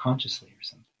little more consciously or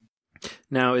something.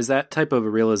 Now, is that type of a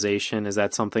realization, is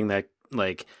that something that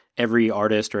like every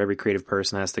artist or every creative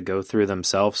person has to go through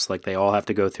themselves? Like they all have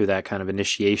to go through that kind of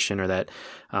initiation, or that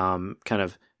kind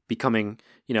of becoming,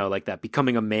 like that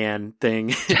becoming a man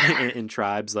thing in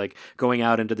tribes, like going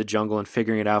out into the jungle and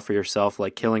figuring it out for yourself,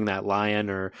 like killing that lion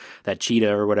or that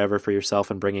cheetah or whatever for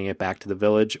yourself and bringing it back to the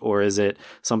village? Or is it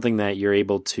something that you're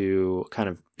able to kind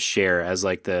of share as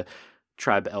like the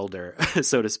tribe elder,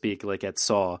 so to speak, like at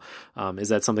Saw? Is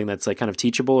that something that's like kind of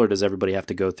teachable, or does everybody have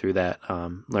to go through that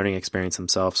learning experience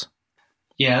themselves?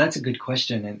 Yeah, that's a good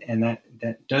question. And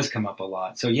that does come up a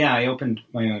lot. So yeah, I opened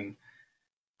my own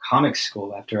comics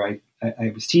school after I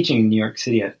was teaching in New York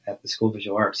City at the School of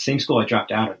Visual Arts, same school I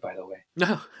dropped out of, by the way.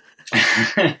 No.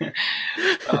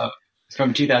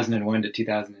 From 2001 to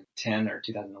 2010 or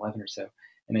 2011 or so.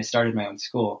 And I started my own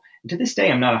school. And to this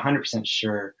day, I'm not 100%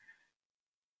 sure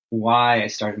why I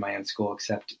started my own school,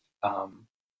 except,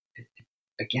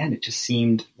 again, it just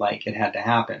seemed like it had to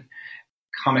happen.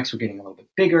 Comics were getting a little bit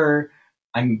bigger.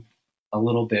 I'm a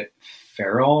little bit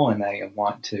feral, and I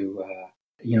want to,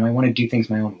 I want to do things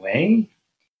my own way.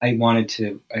 I wanted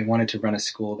to run a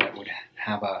school that would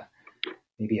have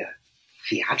maybe a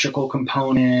theatrical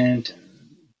component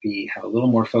and have a little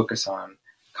more focus on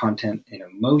content and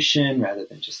emotion rather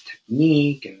than just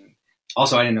technique. And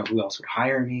also, I didn't know who else would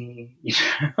hire me,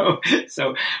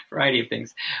 so variety of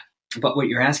things. But what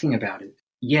you're asking about it,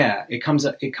 yeah, it comes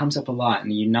up a lot,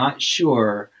 and you're not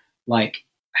sure, like,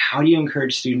 how do you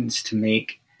encourage students to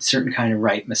make certain kind of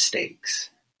right mistakes,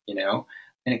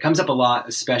 And it comes up a lot,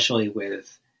 especially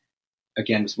with,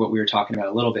 again, what we were talking about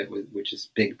a little bit, which is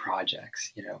big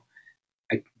projects.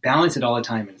 I balance it all the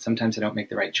time, and sometimes I don't make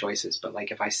the right choices. But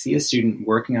like, if I see a student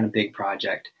working on a big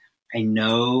project, I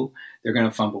know they're going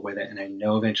to fumble with it, and I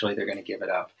know eventually they're going to give it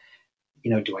up.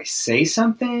 Do I say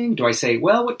something? Do I say,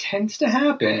 well, what tends to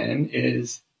happen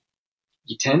is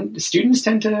students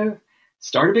tend to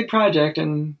start a big project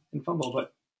and fumble,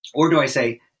 or do I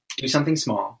say, do something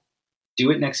small,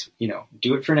 do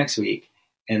it for next week,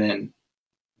 and then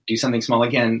do something small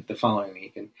again the following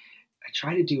week. And I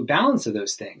try to do a balance of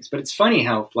those things. But it's funny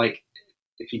how, like,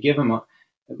 if you give them,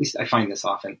 at least I find this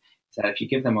often, is that if you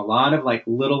give them a lot of like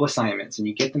little assignments and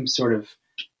you get them sort of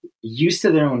used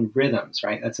to their own rhythms,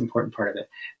 right? That's an important part of it.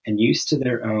 And used to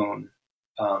their own,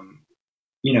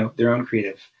 their own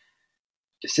creative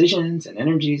decisions and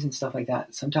energies and stuff like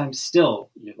that. Sometimes still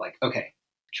you're like, okay,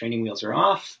 training wheels are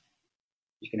off.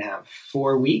 You can have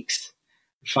 4 weeks,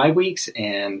 5 weeks,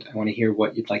 and I want to hear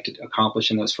what you'd like to accomplish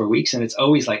in those 4 weeks. And it's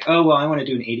always like, oh, well, I want to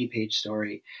do an 80-page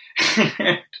story.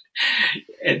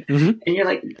 and you're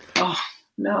like, oh,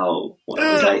 no, what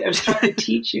was I was trying to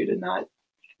teach you to not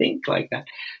think like that.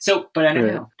 So, but I don't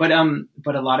know.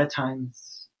 But a lot of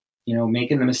times, you know,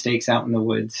 making the mistakes out in the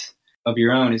woods of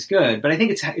your own is good. But I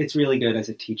think it's really good as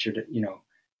a teacher to, you know,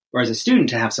 or as a student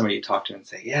to have somebody to talk to and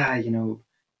say, yeah, you know,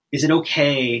 is it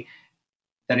okay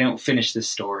that I don't finish this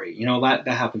story? You know, that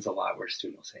happens a lot where a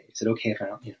student will say, is it okay if I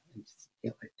don't, you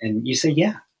know, and you say,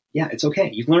 yeah, it's okay.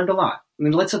 You've learned a lot. I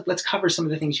mean, let's cover some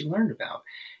of the things you learned about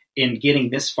in getting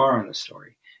this far in the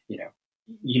story.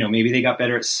 You know, maybe they got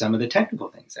better at some of the technical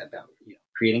things about, you know,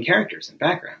 creating characters and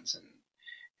backgrounds and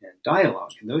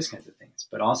dialogue and those kinds of things.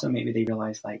 But also maybe they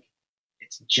realized like,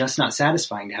 it's just not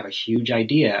satisfying to have a huge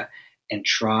idea and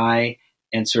try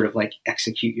and sort of like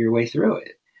execute your way through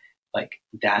it. Like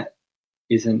that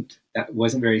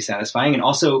wasn't very satisfying. And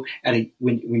also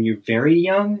when you're very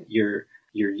young, your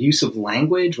use of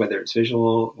language, whether it's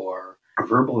visual or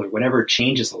verbal or whatever,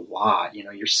 changes a lot. You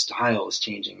know, your style is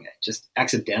changing just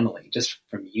accidentally, just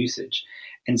from usage.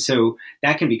 And so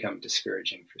that can become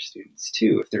discouraging for students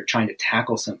too. If they're trying to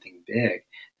tackle something big,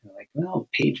 they're like, well,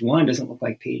 page 1 doesn't look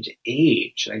like page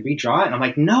 8. Should I redraw it? And I'm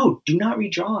like, no, do not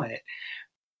redraw it.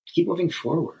 Keep moving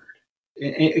forward.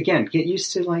 Again, get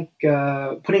used to like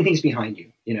putting things behind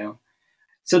you, you know.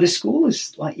 So the school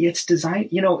is like, it's designed,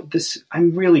 you know,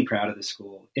 I'm really proud of the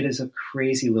school. It is a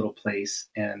crazy little place.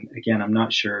 And again, I'm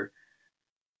not sure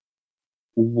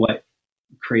what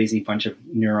crazy bunch of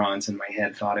neurons in my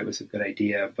head thought it was a good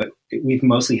idea, but we've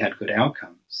mostly had good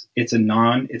outcomes. It's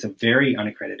a very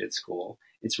unaccredited school.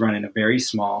 It's run in a very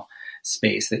small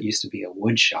space that used to be a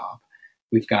wood shop.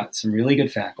 We've got some really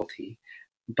good faculty,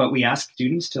 but we ask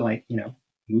students to like, you know,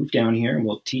 move down here and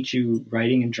we'll teach you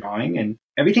writing and drawing and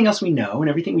everything else we know, and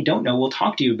everything we don't know, we'll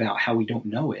talk to you about how we don't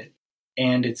know it.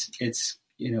 And it's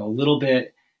you know, a little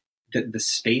bit, the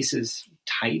space is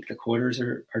tight, the quarters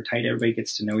are tight, everybody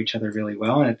gets to know each other really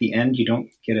well. And at the end, you don't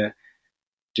get a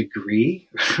degree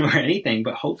or anything,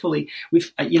 but hopefully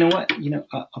you know what, you know,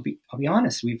 I'll be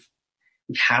honest, we've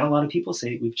had a lot of people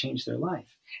say we've changed their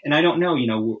life. And I don't know, you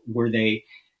know, were they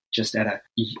just at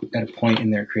a point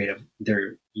in their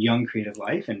young creative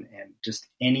life and just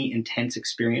any intense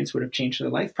experience would have changed their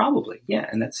life? Probably. Yeah.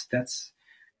 And that's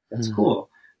cool.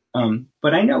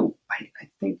 But I know, I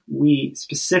think we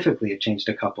specifically have changed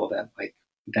a couple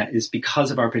that is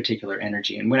because of our particular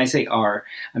energy. And when I say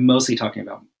I'm mostly talking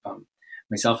about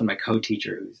myself and my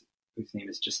co-teacher whose name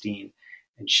is Justine.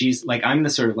 And she's like, I'm the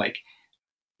sort of like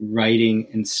writing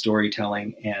and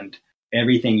storytelling and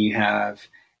everything you have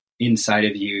inside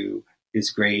of you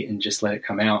is great and just let it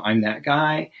come out. I'm that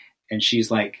guy. And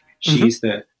she's like, she's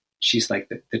like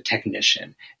the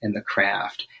technician and the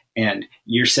craft, and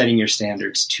you're setting your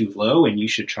standards too low and you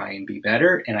should try and be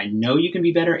better. And I know you can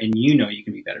be better and you know you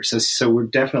can be better. So we're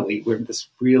this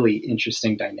really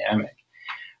interesting dynamic.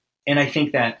 And I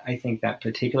think that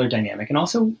particular dynamic, and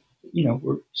also, you know,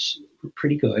 we're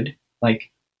pretty good,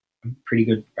 like I'm a pretty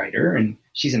good writer and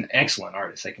she's an excellent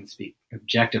artist. I can speak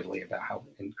objectively about how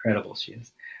incredible she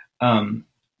is.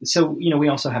 So, you know, we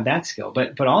also have that skill,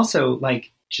 but also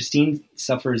like Justine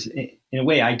suffers in a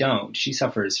way I don't. She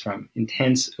suffers from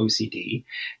intense OCD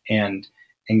and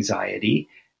anxiety,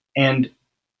 and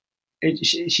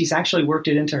she's actually worked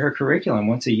it into her curriculum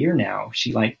once a year now.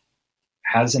 She like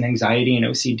has an anxiety and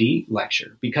OCD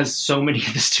lecture because so many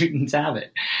of the students have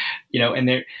it, you know, and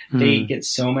they get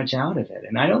so much out of it.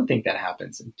 And I don't think that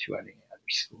happens in too many other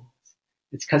schools.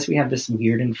 It's because we have this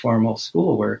weird informal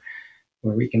school where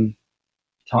we can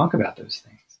talk about those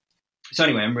things. So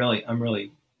anyway, I'm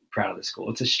really proud of the school.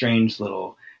 It's a strange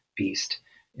little beast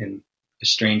in a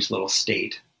strange little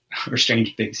state or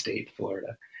strange big state,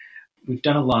 Florida. We've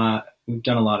done a lot of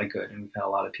good, and we've had a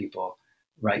lot of people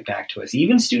write back to us.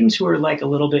 Even students who are like a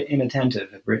little bit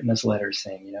inattentive have written us letters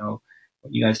saying, you know,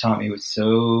 what you guys taught me was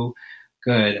so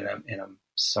good, and I'm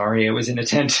sorry I was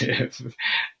inattentive.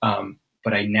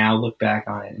 But I now look back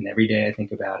on it, and every day I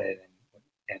think about it,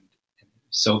 and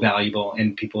so valuable.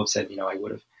 And people have said, you know, I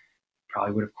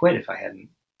probably would have quit if I hadn't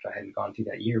gone through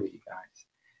that year with you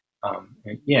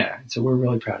guys. Yeah, so we're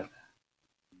really proud of that.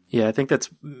 Yeah, I think that's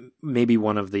maybe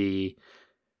one of the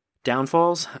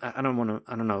downfalls. I don't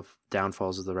know if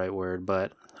downfalls is the right word,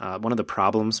 but one of the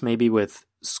problems maybe with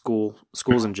schools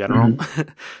in general,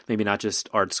 maybe not just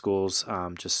art schools,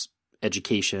 just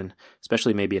education,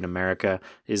 especially maybe in America,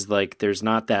 is like there's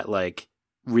not that like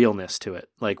realness to it.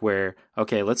 Like where,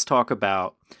 okay, let's talk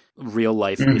about real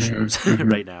life issues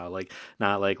right now. Like,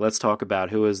 not like, let's talk about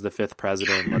who is the fifth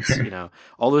president. Let's,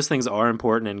 all those things are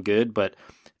important and good, but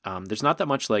there's not that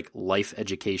much like life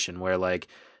education where like,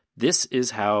 this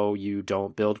is how you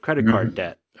don't build credit card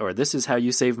debt, or this is how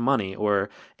you save money, or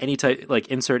any type, like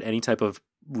insert any type of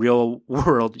real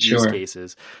world use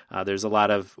cases. There's a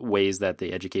lot of ways that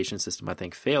the education system, I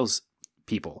think, fails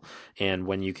people. And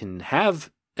when you can have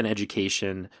an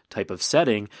education type of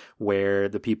setting where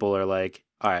the people are like,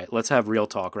 all right, let's have real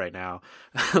talk right now.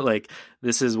 Like,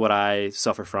 this is what I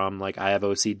suffer from. Like, I have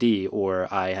OCD, or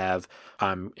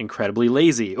I'm incredibly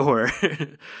lazy, or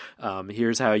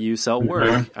here's how you sell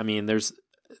work. I mean, there's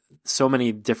so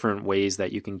many different ways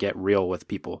that you can get real with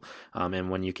people.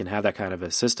 And when you can have that kind of a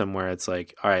system where it's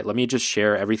like, all right, let me just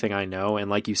share everything I know.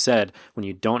 And like you said, when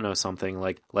you don't know something,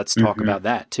 like, let's talk about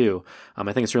that too. I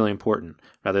think it's really important,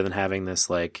 rather than having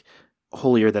this like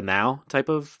holier than thou type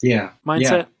of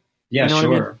mindset. Yeah, you know sure.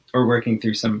 what I mean? Or working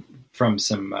through some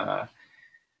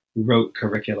rote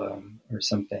curriculum or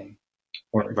something.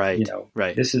 Or,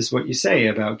 this is what you say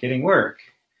about getting work,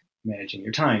 managing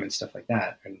your time and stuff like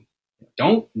that. And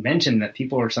don't mention that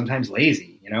people are sometimes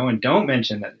lazy, and don't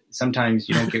mention that sometimes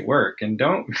you don't get work, and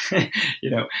don't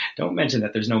mention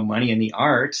that there's no money in the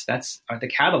arts. That's the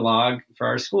catalog for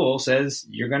our school says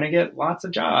you're going to get lots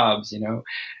of jobs,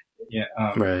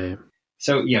 Right.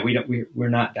 So we're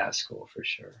not that school for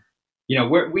sure.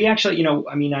 We actually,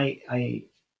 I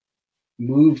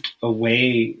moved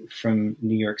away from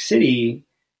New York City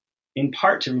in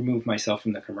part to remove myself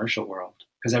from the commercial world,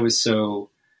 because I was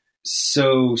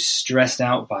so stressed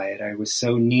out by it. I was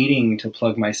so needing to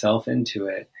plug myself into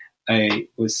it. I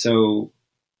was so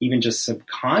even just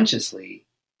subconsciously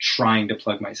trying to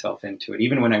plug myself into it,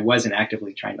 even when I wasn't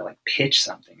actively trying to like pitch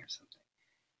something or something.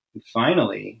 And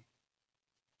finally,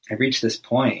 I reached this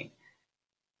point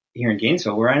here in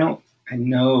Gainesville where I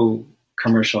know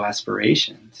commercial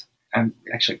aspirations. I'm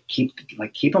actually keep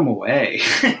them away.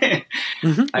 I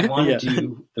want to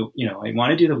do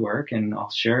the work, and I'll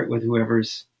share it with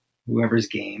whoever's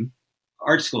game.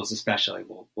 Art schools especially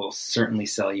will certainly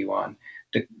sell you on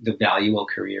the valuable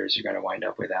careers you're going to wind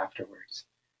up with afterwards.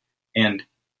 And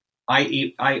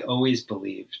I always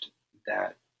believed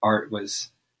that art was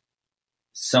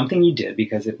something you did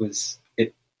because it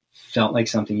felt like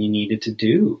something you needed to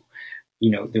do.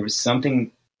 There was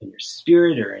something in your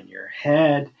spirit or in your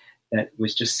head that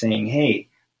was just saying, hey,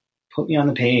 put me on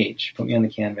the page, put me on the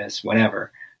canvas,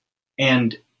 whatever.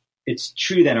 And it's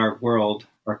true that our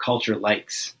culture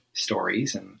likes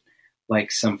stories and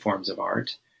likes some forms of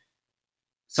art.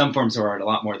 Some forms of art a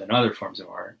lot more than other forms of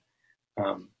art.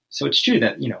 So it's true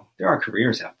that, there are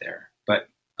careers out there, but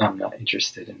I'm not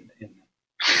interested in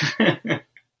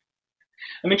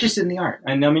I'm interested in the art,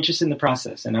 and I'm interested in the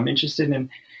process, and I'm interested in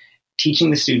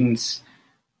teaching the students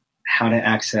how to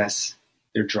access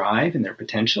their drive and their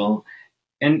potential.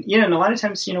 And, and a lot of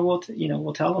times, we'll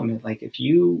tell them that, like, if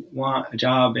you want a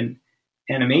job in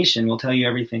animation, we'll tell you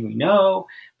everything we know,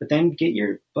 but then get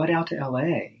your butt out to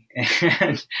LA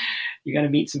and you got to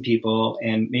meet some people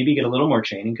and maybe get a little more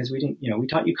training, because we didn't, we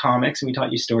taught you comics and we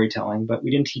taught you storytelling, but we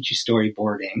didn't teach you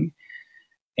storyboarding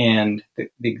and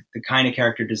the kind of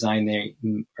character design they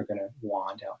are going to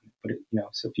want out. But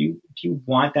so if you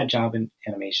want that job in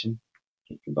animation,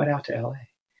 get your butt out to LA.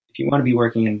 If you want to be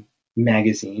working in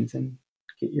magazines, and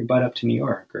get your butt up to New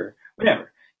York or whatever,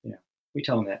 we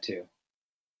tell them that too.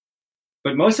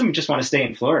 But most of them just want to stay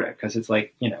in Florida because it's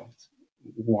like, it's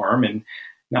warm and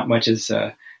not much is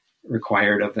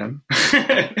required of them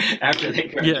after they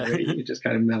graduate. You just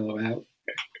kind of mellow out.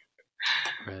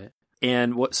 Right.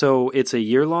 And so it's a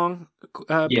year-long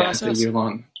process? It's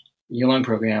a year-long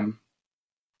program,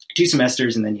 2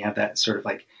 semesters, and then you have that sort of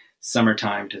like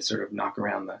summertime to sort of knock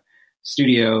around the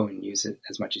studio and use it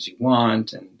as much as you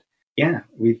want. And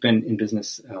we've been in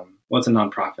business. It's a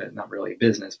nonprofit, not really a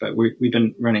business, but we've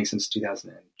been running since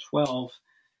 2012.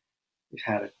 We've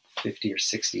had 50 or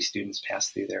 60 students pass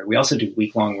through there. We also do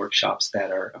week-long workshops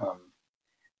that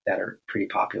are pretty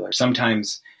popular.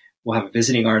 Sometimes we'll have a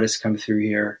visiting artist come through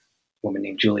here. A woman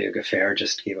named Julia Gaffair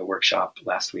just gave a workshop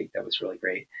last week that was really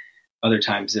great. Other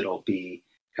times it'll be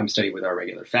come study with our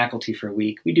regular faculty for a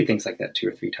week. We do things like that 2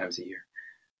 or 3 times a year.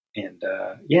 And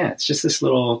it's just this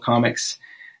little comics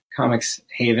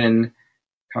haven,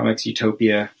 comics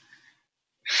utopia.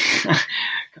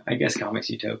 I guess comics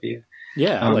utopia.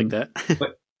 Yeah, I like that.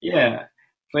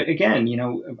 But again,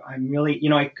 I'm really,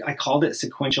 I called it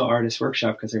Sequential Artist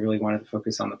Workshop because I really wanted to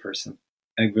focus on the person.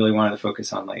 I really wanted to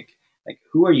focus on like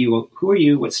who are you?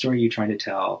 What story are you trying to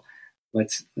tell?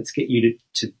 Let's get you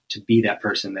to be that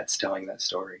person that's telling that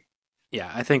story.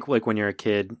 Yeah, I think like when you're a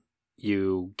kid,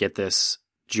 you get this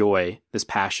joy, this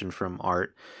passion from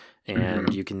art.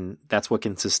 And that's what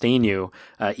can sustain you,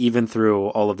 even through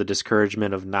all of the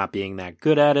discouragement of not being that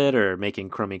good at it or making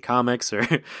crummy comics or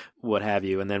what have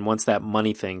you. And then once that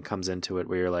money thing comes into it,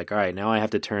 where you're like, all right, now I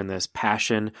have to turn this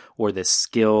passion or this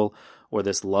skill or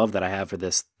this love that I have for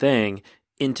this thing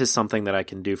into something that I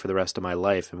can do for the rest of my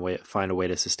life and find a way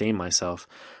to sustain myself.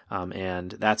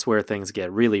 And that's where things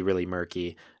get really, really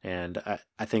murky. And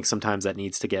I think sometimes that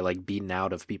needs to get like beaten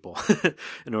out of people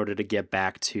in order to get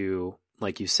back to,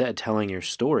 like you said, telling your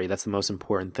story. That's the most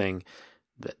important thing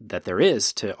that there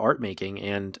is to art making.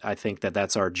 And I think that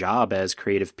that's our job as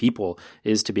creative people,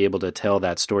 is to be able to tell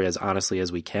that story as honestly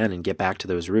as we can and get back to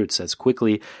those roots as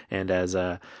quickly and as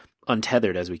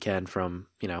untethered as we can from,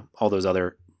 all those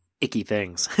other icky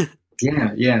things.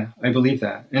 Yeah, I believe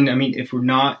that. And I mean, if we're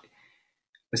not,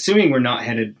 assuming we're not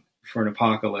headed for an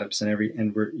apocalypse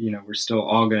and we're still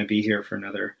all going to be here for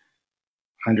another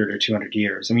 100 or 200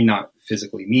 years. I mean, not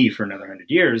physically me for another 100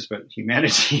 years, but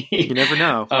humanity. You never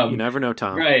know. You never know,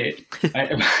 Tom. Right.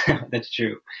 That's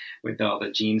true, with all the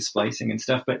gene splicing and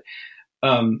stuff. But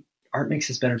art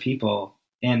makes us better people,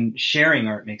 and sharing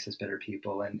art makes us better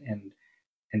people, and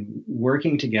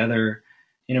working together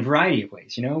in a variety of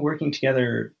ways. Working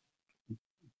together,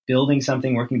 building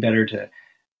something, working better to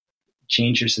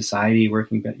change your society,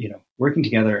 working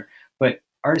together. But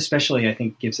art especially, I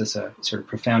think, gives us a sort of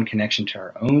profound connection to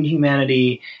our own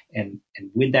humanity, and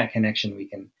with that connection,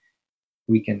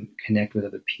 we can connect with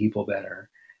other people better.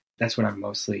 That's what I'm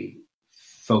mostly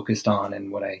focused on,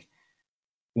 and what I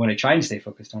try to stay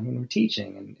focused on when we're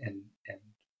teaching. And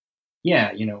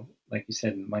yeah, like you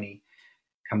said, money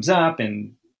comes up,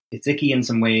 and it's icky in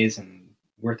some ways, and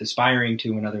worth aspiring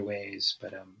to in other ways.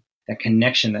 But that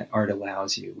connection that art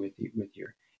allows you with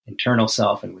your internal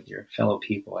self and with your fellow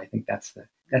people, I think that's the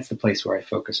place where I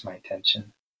focus my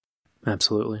attention.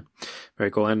 Absolutely.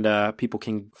 Very cool. And people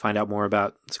can find out more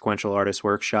about Sequential Artist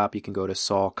Workshop. You can go to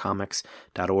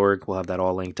sawcomics.org. We'll have that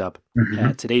all linked up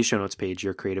at today's show notes page,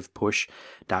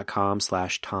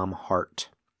 yourcreativepush.com/Tom Hart.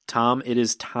 Tom, it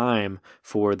is time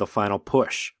for the final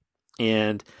push.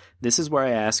 And this is where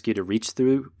I ask you to reach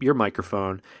through your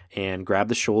microphone and grab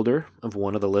the shoulder of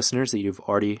one of the listeners that you've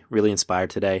already really inspired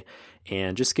today,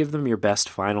 and just give them your best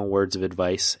final words of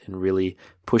advice and really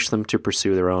push them to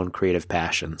pursue their own creative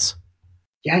passions.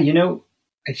 Yeah,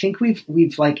 I think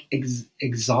we've like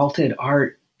exalted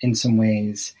art in some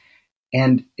ways,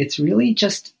 and it's really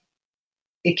just,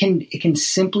 it can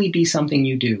simply be something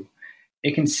you do.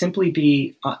 It can simply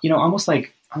be, almost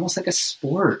like a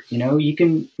sport. You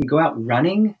can go out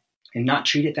running and not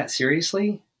treat it that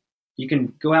seriously. You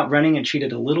can go out running and treat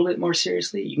it a little bit more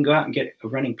seriously. You can go out and get a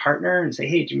running partner and say,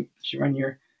 hey, did you run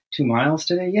your 2 miles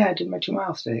today? Yeah, I did my 2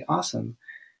 miles today. Awesome.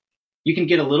 You can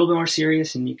get a little bit more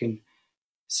serious, and you can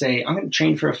say, I'm going to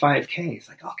train for a 5K. It's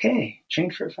like, okay,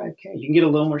 train for a 5K. You can get a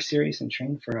little more serious and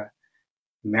train for a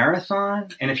marathon.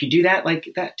 And if you do that,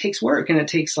 like, that takes work, and it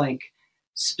takes like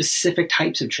specific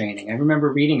types of training. I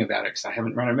remember reading about it, because I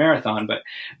haven't run a marathon, but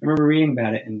I remember reading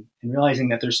about it and realizing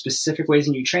that there's specific ways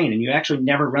in you train, and you actually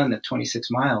never run the 26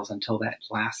 miles until that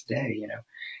last day,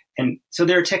 And so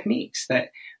there are techniques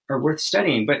that are worth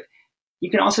studying, but you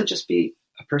can also just be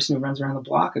a person who runs around the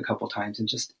block a couple times and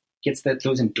just gets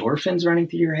those endorphins running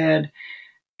through your head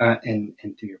and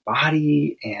through your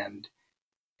body, and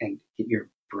get your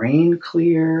brain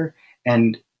clear.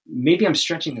 And maybe I'm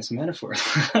stretching this metaphor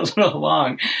a little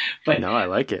long, but no, I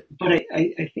like it. But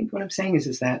I think what I'm saying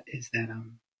is that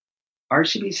art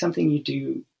should be something you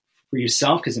do for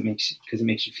yourself, because it makes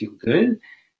you feel good,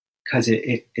 because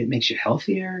it makes you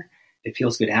healthier. It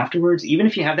feels good afterwards, even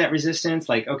if you have that resistance.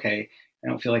 Like, okay, I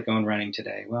don't feel like going running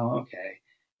today. Well, okay.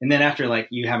 And then after, like,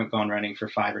 you haven't gone running for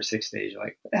 5 or 6 days, you're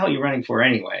like, what the hell are you running for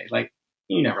anyway? Like,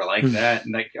 you never liked that.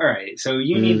 And like, all right, so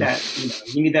you need that,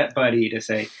 you need that buddy to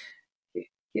say,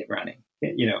 get running.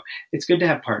 It's good to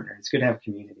have partner. It's good to have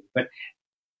community. But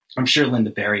I'm sure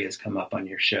Linda Berry has come up on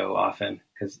your show often,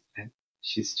 because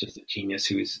she's just a genius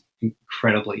who's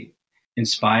incredibly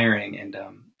inspiring. And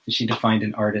she defined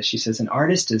an artist. She says, an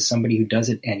artist is somebody who does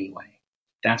it anyway.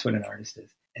 That's what an artist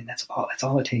is. And that's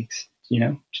all it takes.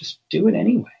 Just do it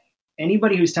anyway.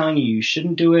 Anybody who's telling you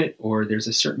shouldn't do it, or there's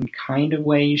a certain kind of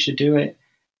way you should do it,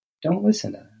 don't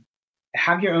listen to them.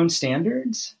 Have your own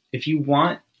standards. If you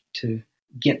want to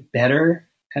get better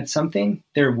at something,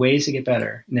 there are ways to get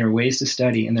better, and there are ways to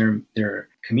study, and there are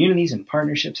communities and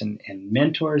partnerships and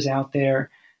mentors out there.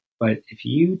 But if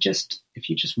you just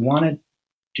want to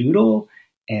doodle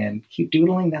and keep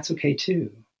doodling, that's okay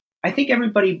too. I think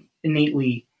everybody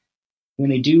innately, when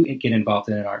they do get involved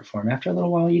in an art form, after a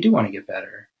little while, you do want to get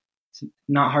better. It's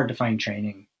not hard to find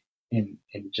training. in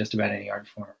just about any art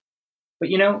form. But,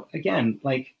 again,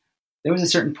 like there was a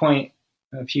certain point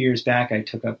a few years back, I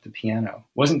took up the piano.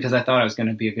 It wasn't because I thought I was going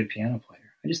to be a good piano player.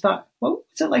 I just thought, well,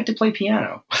 what's it like to play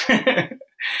piano?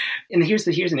 And here's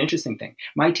an interesting thing.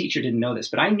 My teacher didn't know this,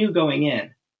 but I knew going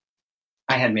in,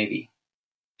 I had maybe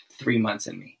 3 months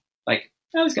in me. Like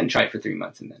I was going to try it for 3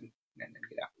 months and then get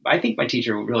out. But I think my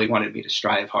teacher really wanted me to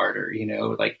strive harder,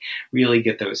 like really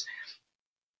get those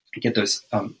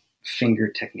finger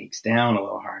techniques down a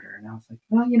little harder. And I was like,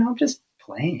 well, I'm just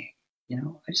playing,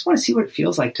 I just want to see what it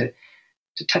feels like to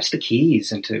touch the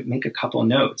keys and to make a couple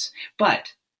notes.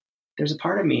 But there's a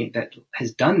part of me that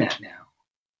has done that now.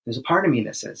 There's a part of me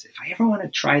that says, if I ever want to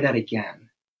try that again,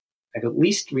 I've at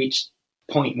least reached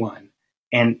point one.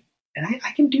 And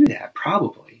I can do that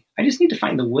probably. I just need to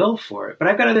find the will for it. But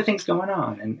I've got other things going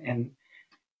on and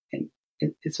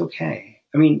it's okay.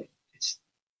 I mean,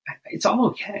 it's all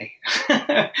okay.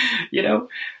 I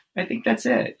think that's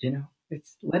it,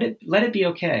 It's let it be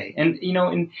okay. And,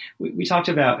 and we talked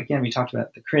about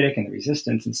the critic and the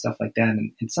resistance and stuff like that.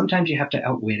 And sometimes you have to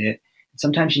outwit it. And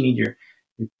sometimes you need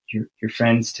your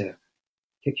friends to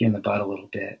kick you in the butt a little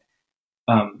bit.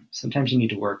 Sometimes you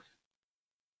need to work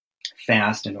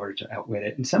fast in order to outwit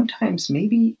it. And sometimes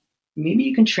maybe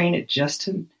you can train it just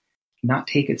to not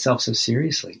take itself so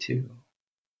seriously too.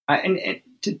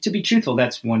 To be truthful,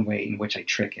 that's one way in which I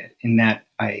trick it, in that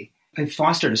I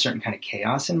fostered a certain kind of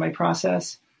chaos in my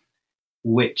process,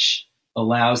 which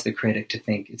allows the critic to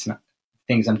think it's not,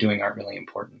 things I'm doing aren't really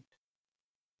important.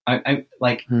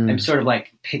 I'm sort of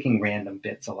like picking random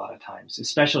bits a lot of times,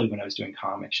 especially when I was doing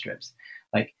comic strips,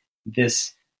 like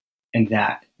this and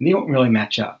that, and they don't really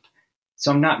match up.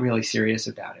 So I'm not really serious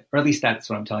about it, or at least that's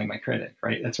what I'm telling my critic,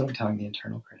 right? That's what I'm telling the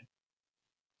internal critic.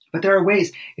 But there are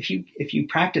ways, if you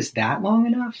practice that long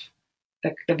enough,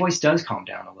 that the voice does calm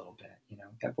down a little bit.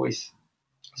 That voice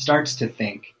starts to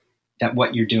think that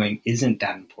what you're doing isn't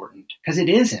that important, because it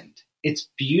isn't. It's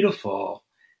beautiful,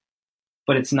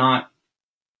 but it's not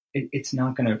going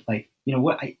to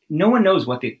no one knows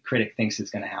what the critic thinks is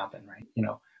going to happen, right?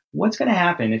 What's going to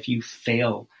happen if you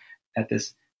fail at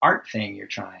this art thing you're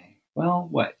trying? Well,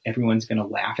 what? Everyone's going to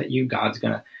laugh at you. God's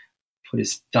going to put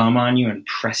his thumb on you and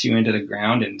press you into the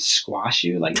ground and squash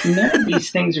you. Like, none of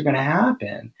these things are going to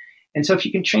happen. And so if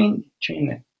you can train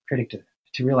the critic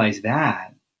to realize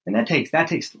that, and that takes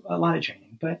a lot of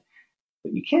training, but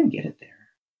you can get it there.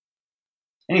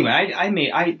 Anyway,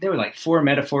 there were like 4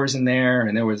 metaphors in there,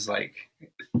 and there was like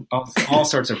all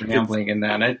sorts of rambling in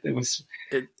that.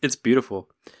 It's beautiful.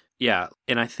 Yeah.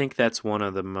 And I think that's one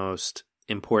of the most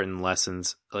important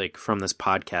lessons, like from this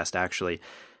podcast, actually,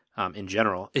 in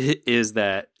general, is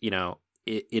that,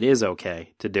 it is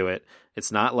okay to do it.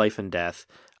 It's not life and death.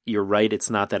 You're right. It's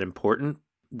not that important.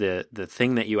 The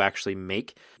thing that you actually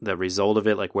make, the result of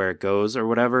it, like where it goes or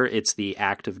whatever, it's the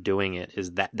act of doing it,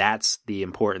 that's the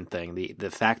important thing. The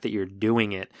fact that you're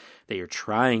doing it, that you're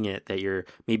trying it, that you're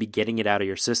maybe getting it out of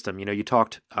your system. You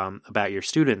talked about your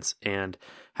students and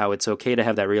how it's okay to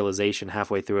have that realization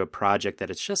halfway through a project that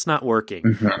it's just not working.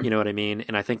 Mm-hmm. You know what I mean?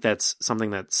 And I think that's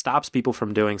something that stops people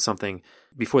from doing something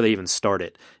before they even start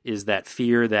it, is that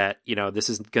fear that, this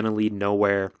is going to lead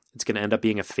nowhere. It's going to end up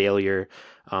being a failure.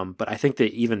 But I think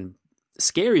the even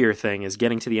scarier thing is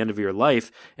getting to the end of your life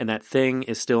and that thing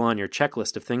is still on your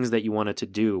checklist of things that you wanted to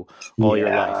do all your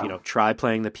life. Try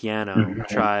playing the piano, mm-hmm.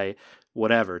 try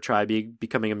whatever, try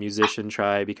becoming a musician,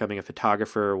 try becoming a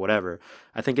photographer or whatever.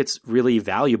 I think it's really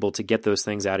valuable to get those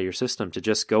things out of your system, to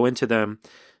just go into them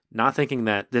not thinking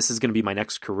that this is going to be my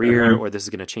next career or this is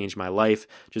going to change my life,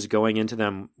 just going into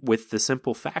them with the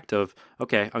simple fact of,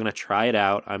 okay, I'm going to try it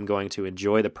out. I'm going to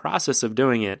enjoy the process of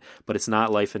doing it, but it's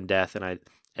not life and death. And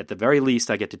at the very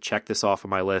least, I get to check this off on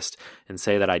my list and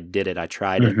say that I did it. I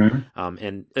tried it.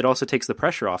 And it also takes the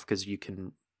pressure off, because if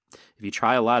you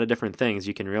try a lot of different things,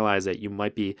 you can realize that you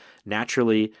might be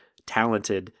naturally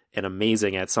talented and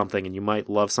amazing at something, and you might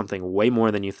love something way more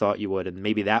than you thought you would, and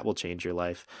maybe that will change your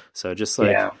life. So just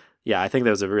like, I think that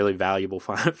was a really valuable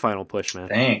final push, man.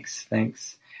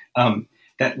 Thanks.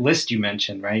 That list you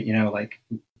mentioned, right? Like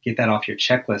get that off your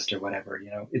checklist or whatever.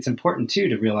 It's important too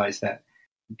to realize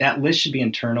that list should be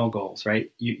internal goals, right?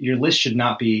 Your list should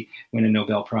not be win a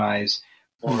Nobel Prize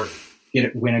or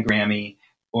win a Grammy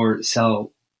or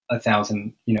sell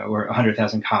 1,000, or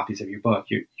 100,000 copies of your book.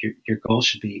 Your goal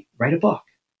should be write a book,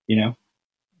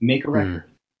 make a record.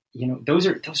 Those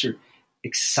are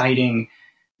exciting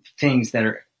things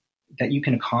that you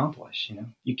can accomplish.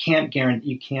 You can't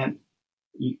guarantee,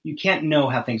 you can't know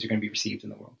how things are going to be received in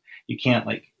the world. You can't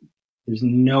there's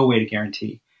no way to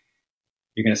guarantee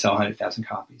you're going to sell 100,000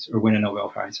 copies or win a Nobel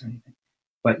Prize or anything,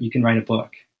 but you can write a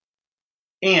book.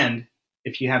 And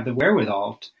if you have the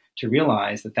wherewithal to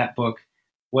realize that that book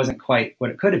wasn't quite what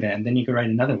it could have been, then you could write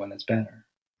another one that's better.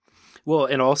 Well,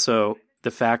 and also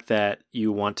the fact that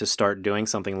you want to start doing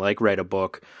something like write a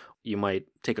book, you might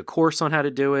take a course on how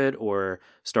to do it, or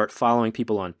start following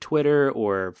people on Twitter,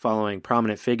 or following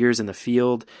prominent figures in the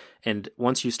field. And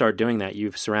once you start doing that,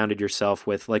 you've surrounded yourself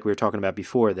with, like we were talking about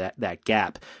before, that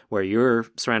gap where you're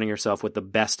surrounding yourself with the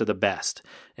best of the best.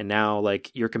 And now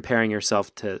like you're comparing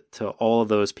yourself to all of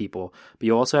those people. But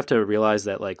you also have to realize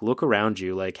that, like, look around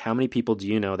you, like how many people do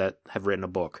you know that have written a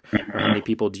book? Or how many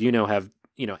people do you know have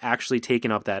actually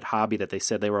taken up that hobby that they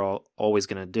said they were always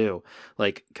going to do?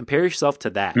 Like, compare yourself to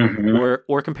that,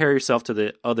 or compare yourself to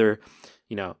the other,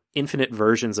 infinite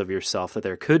versions of yourself that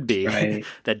there could be right.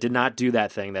 that did not do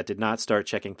that thing, that did not start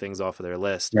checking things off of their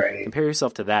list. Right. Compare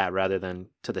yourself to that rather than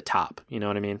to the top. You know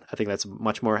what I mean? I think that's a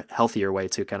much more healthier way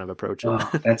to kind of approach it.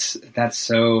 Oh, that's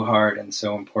so hard and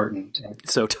so important. And,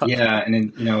 so tough. Yeah. And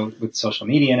then, with social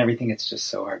media and everything, it's just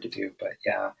so hard to do. But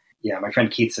yeah. My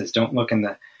friend Keith says, don't look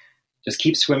just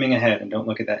keep swimming ahead and don't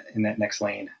look at that in that next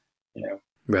lane,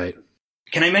 Right.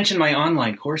 Can I mention my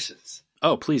online courses?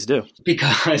 Oh, please do.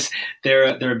 Because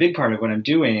they're a big part of what I'm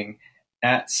doing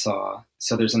at SAW.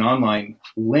 So there's an online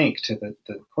link to the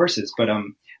courses, but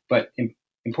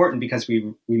important because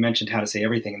we mentioned how to say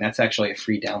everything, and that's actually a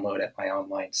free download at my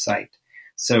online site.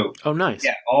 So, oh, nice.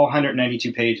 Yeah, all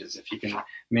 192 pages. If you can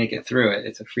make it through it,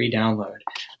 it's a free download.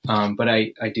 But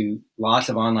I do lots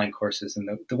of online courses, and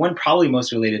the one probably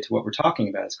most related to what we're talking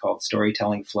about is called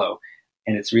Storytelling Flow,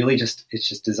 and it's really just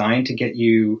designed to get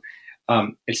you.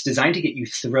 It's designed to get you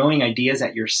throwing ideas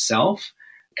at yourself,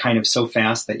 kind of so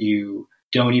fast that you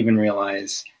don't even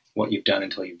realize what you've done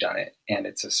until you've done it, and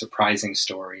it's a surprising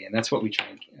story, and that's what I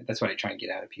try and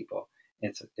get out of people.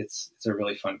 It's a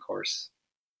really fun course.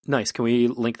 Nice. Can we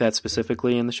link that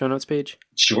specifically in the show notes page?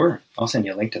 Sure. I'll send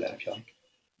you a link to that if you like.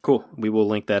 Cool. We will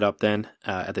link that up then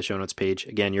at the show notes page.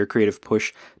 Again,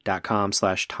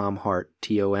 yourcreativepush.com/Tom Hart,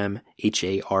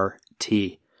 TOMHART.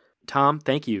 Tom,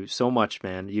 thank you so much,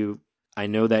 man. I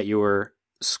know that your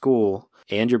school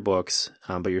and your books,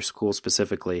 but your school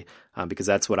specifically, because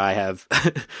that's what I have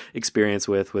experience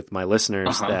with my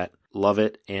listeners that love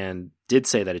it and did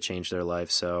say that it changed their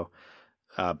life. So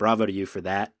bravo to you for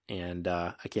that. And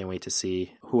I can't wait to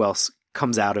see who else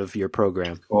comes out of your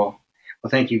program. Cool. Well,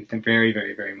 thank you very,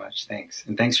 very, very much. Thanks.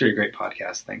 And thanks for your great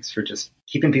podcast. Thanks for just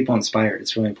keeping people inspired.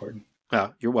 It's really important.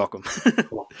 Oh, you're welcome.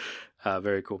 Cool.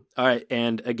 Very cool. All right.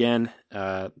 And again,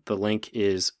 the link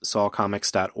is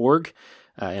sawcomics.org.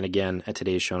 And again, at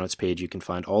today's show notes page, you can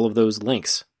find all of those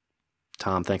links.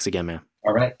 Tom, thanks again, man.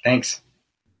 All right. Thanks.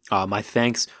 My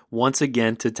thanks once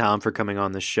again to Tom for coming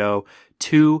on the show.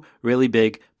 2 really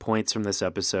big points from this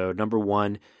episode. Number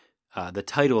 1, the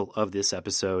title of this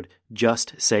episode,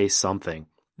 Just Say Something.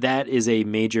 That is a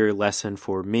major lesson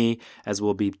for me, as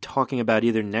we'll be talking about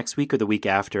either next week or the week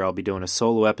after. I'll be doing a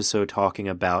solo episode talking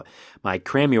about my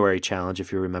Cramuary challenge,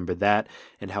 if you remember that,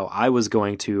 and how I was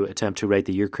going to attempt to write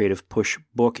the Your Creative Push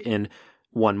book in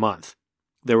 1 month.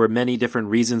 There were many different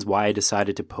reasons why I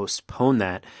decided to postpone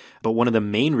that, but one of the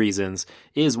main reasons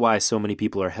is why so many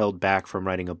people are held back from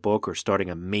writing a book or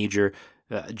starting a major,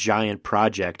 giant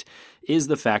project is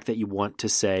the fact that you want to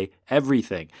say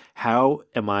everything. How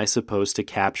am I supposed to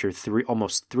capture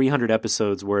almost 300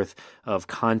 episodes worth of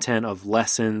content, of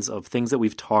lessons, of things that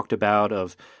we've talked about,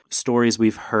 of stories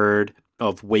we've heard,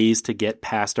 of ways to get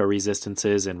past our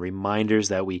resistances and reminders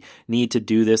that we need to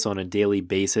do this on a daily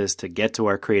basis to get to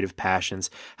our creative passions?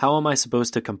 How am I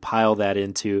supposed to compile that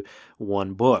into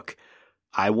one book?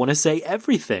 I want to say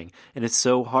everything. And it's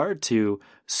so hard to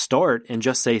start and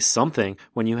just say something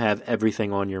when you have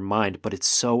everything on your mind. But it's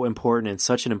so important, and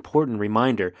such an important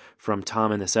reminder from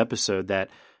Tom in this episode, that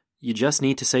you just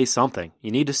need to say something. You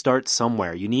need to start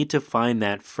somewhere. You need to find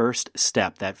that first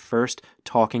step, that first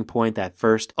talking point, that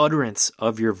first utterance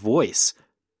of your voice.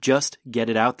 Just get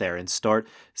it out there and start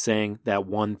saying that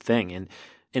one thing.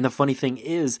 And the funny thing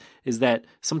is that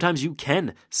sometimes you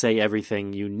can say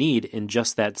everything you need in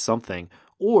just that something,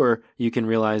 or you can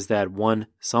realize that one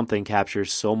something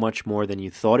captures so much more than you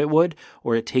thought it would,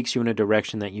 or it takes you in a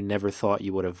direction that you never thought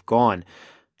you would have gone.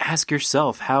 Ask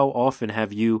yourself, how often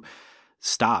have you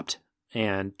stopped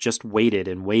and just waited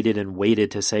and waited and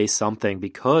waited to say something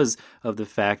because of the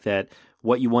fact that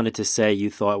what you wanted to say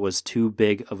you thought was too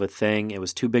big of a thing, it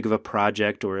was too big of a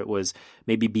project, or it was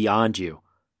maybe beyond you?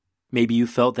 Maybe you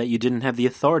felt that you didn't have the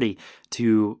authority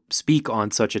to speak on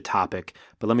such a topic.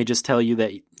 But let me just tell you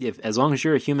that as long as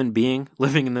you're a human being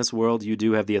living in this world, you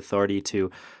do have the authority to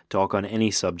talk on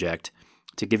any subject,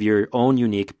 to give your own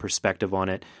unique perspective on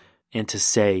it, and to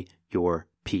say your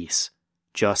piece.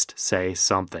 just say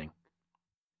something.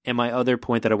 And my other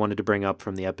point that I wanted to bring up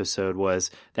from the episode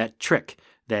was that trick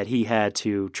that he had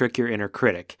to trick your inner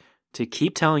critic, to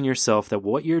keep telling yourself that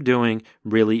what you're doing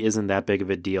really isn't that big of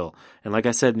a deal. And like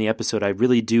I said in the episode, I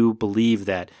really do believe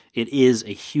that it is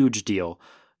a huge deal,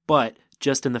 but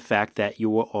just in the fact that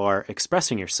you are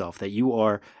expressing yourself, that you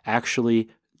are actually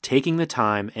taking the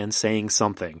time and saying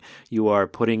something. You are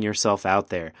putting yourself out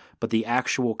there. But the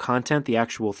actual content, the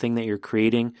actual thing that you're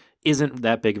creating isn't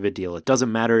that big of a deal. It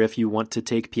doesn't matter if you want to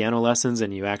take piano lessons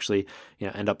and you actually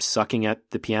end up sucking at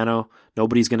the piano.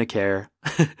 Nobody's going to care.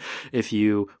 If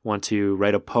you want to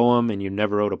write a poem and you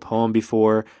never wrote a poem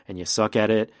before and you suck at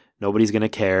it, nobody's going to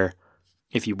care.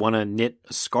 If you want to knit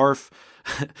a scarf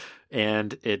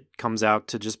and it comes out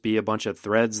to just be a bunch of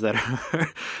threads that are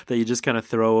that you just kind of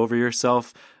throw over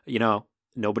yourself,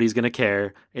 nobody's going to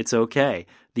care. It's okay.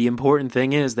 The important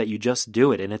thing is that you just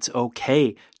do it, and it's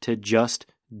okay to just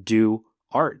do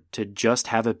art, to just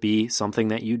have it be something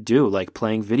that you do, like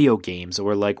playing video games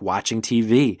or like watching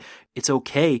TV. It's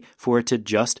okay for it to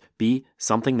just be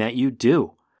something that you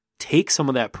do. Take some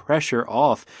of that pressure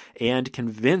off and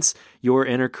convince your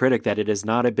inner critic that it is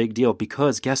not a big deal,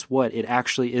 because guess what? It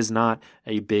actually is not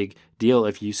a big deal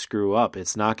if you screw up.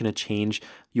 It's not going to change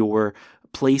your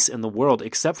place in the world,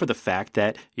 except for the fact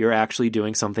that you're actually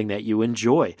doing something that you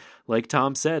enjoy. Like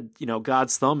Tom said,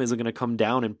 God's thumb isn't going to come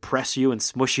down and press you and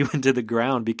smush you into the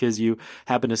ground because you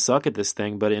happen to suck at this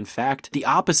thing. But in fact, the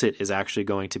opposite is actually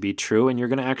going to be true, and you're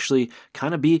going to actually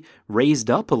kind of be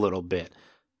raised up a little bit.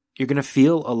 You're going to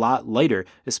feel a lot lighter,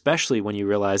 especially when you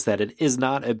realize that it is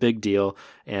not a big deal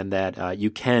and that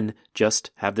you can just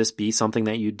have this be something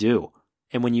that you do.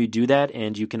 And when you do that,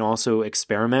 and you can also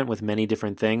experiment with many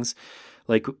different things,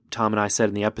 like Tom and I said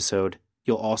in the episode,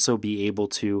 you'll also be able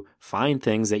to find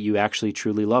things that you actually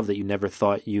truly love that you never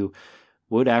thought you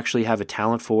would actually have a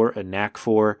talent for, a knack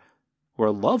for, or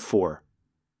a love for.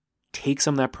 Take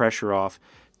some of that pressure off.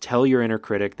 Tell your inner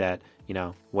critic that,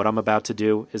 what I'm about to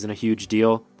do isn't a huge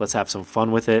deal. Let's have some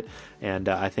fun with it. And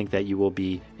I think that you will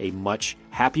be a much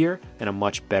happier and a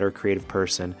much better creative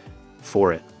person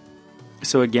for it.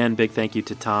 So again, big thank you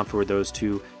to Tom for those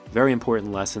two very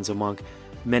important lessons among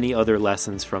many other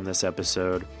lessons from this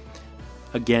episode.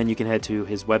 Again, you can head to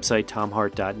his website,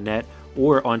 tomhart.net,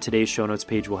 or on today's show notes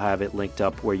page, we'll have it linked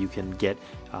up where you can get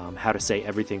how to say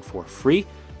everything for free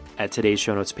at today's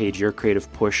show notes page,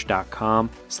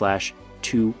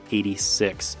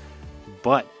 yourcreativepush.com/286.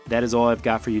 But that is all I've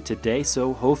got for you today,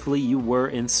 so hopefully you were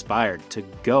inspired to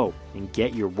go and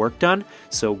get your work done.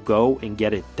 So go and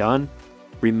get it done.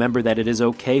 Remember that it is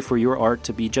okay for your art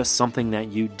to be just something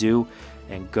that you do,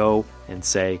 and go and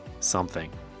say something.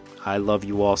 I love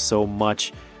you all so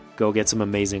much. Go get some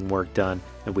amazing work done,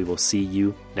 and we will see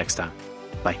you next time.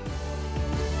 Bye.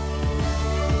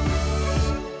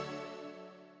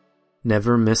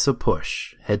 Never miss a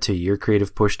push. Head to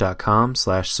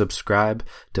yourcreativepush.com/subscribe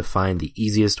to find the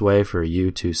easiest way for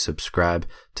you to subscribe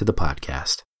to the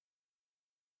podcast.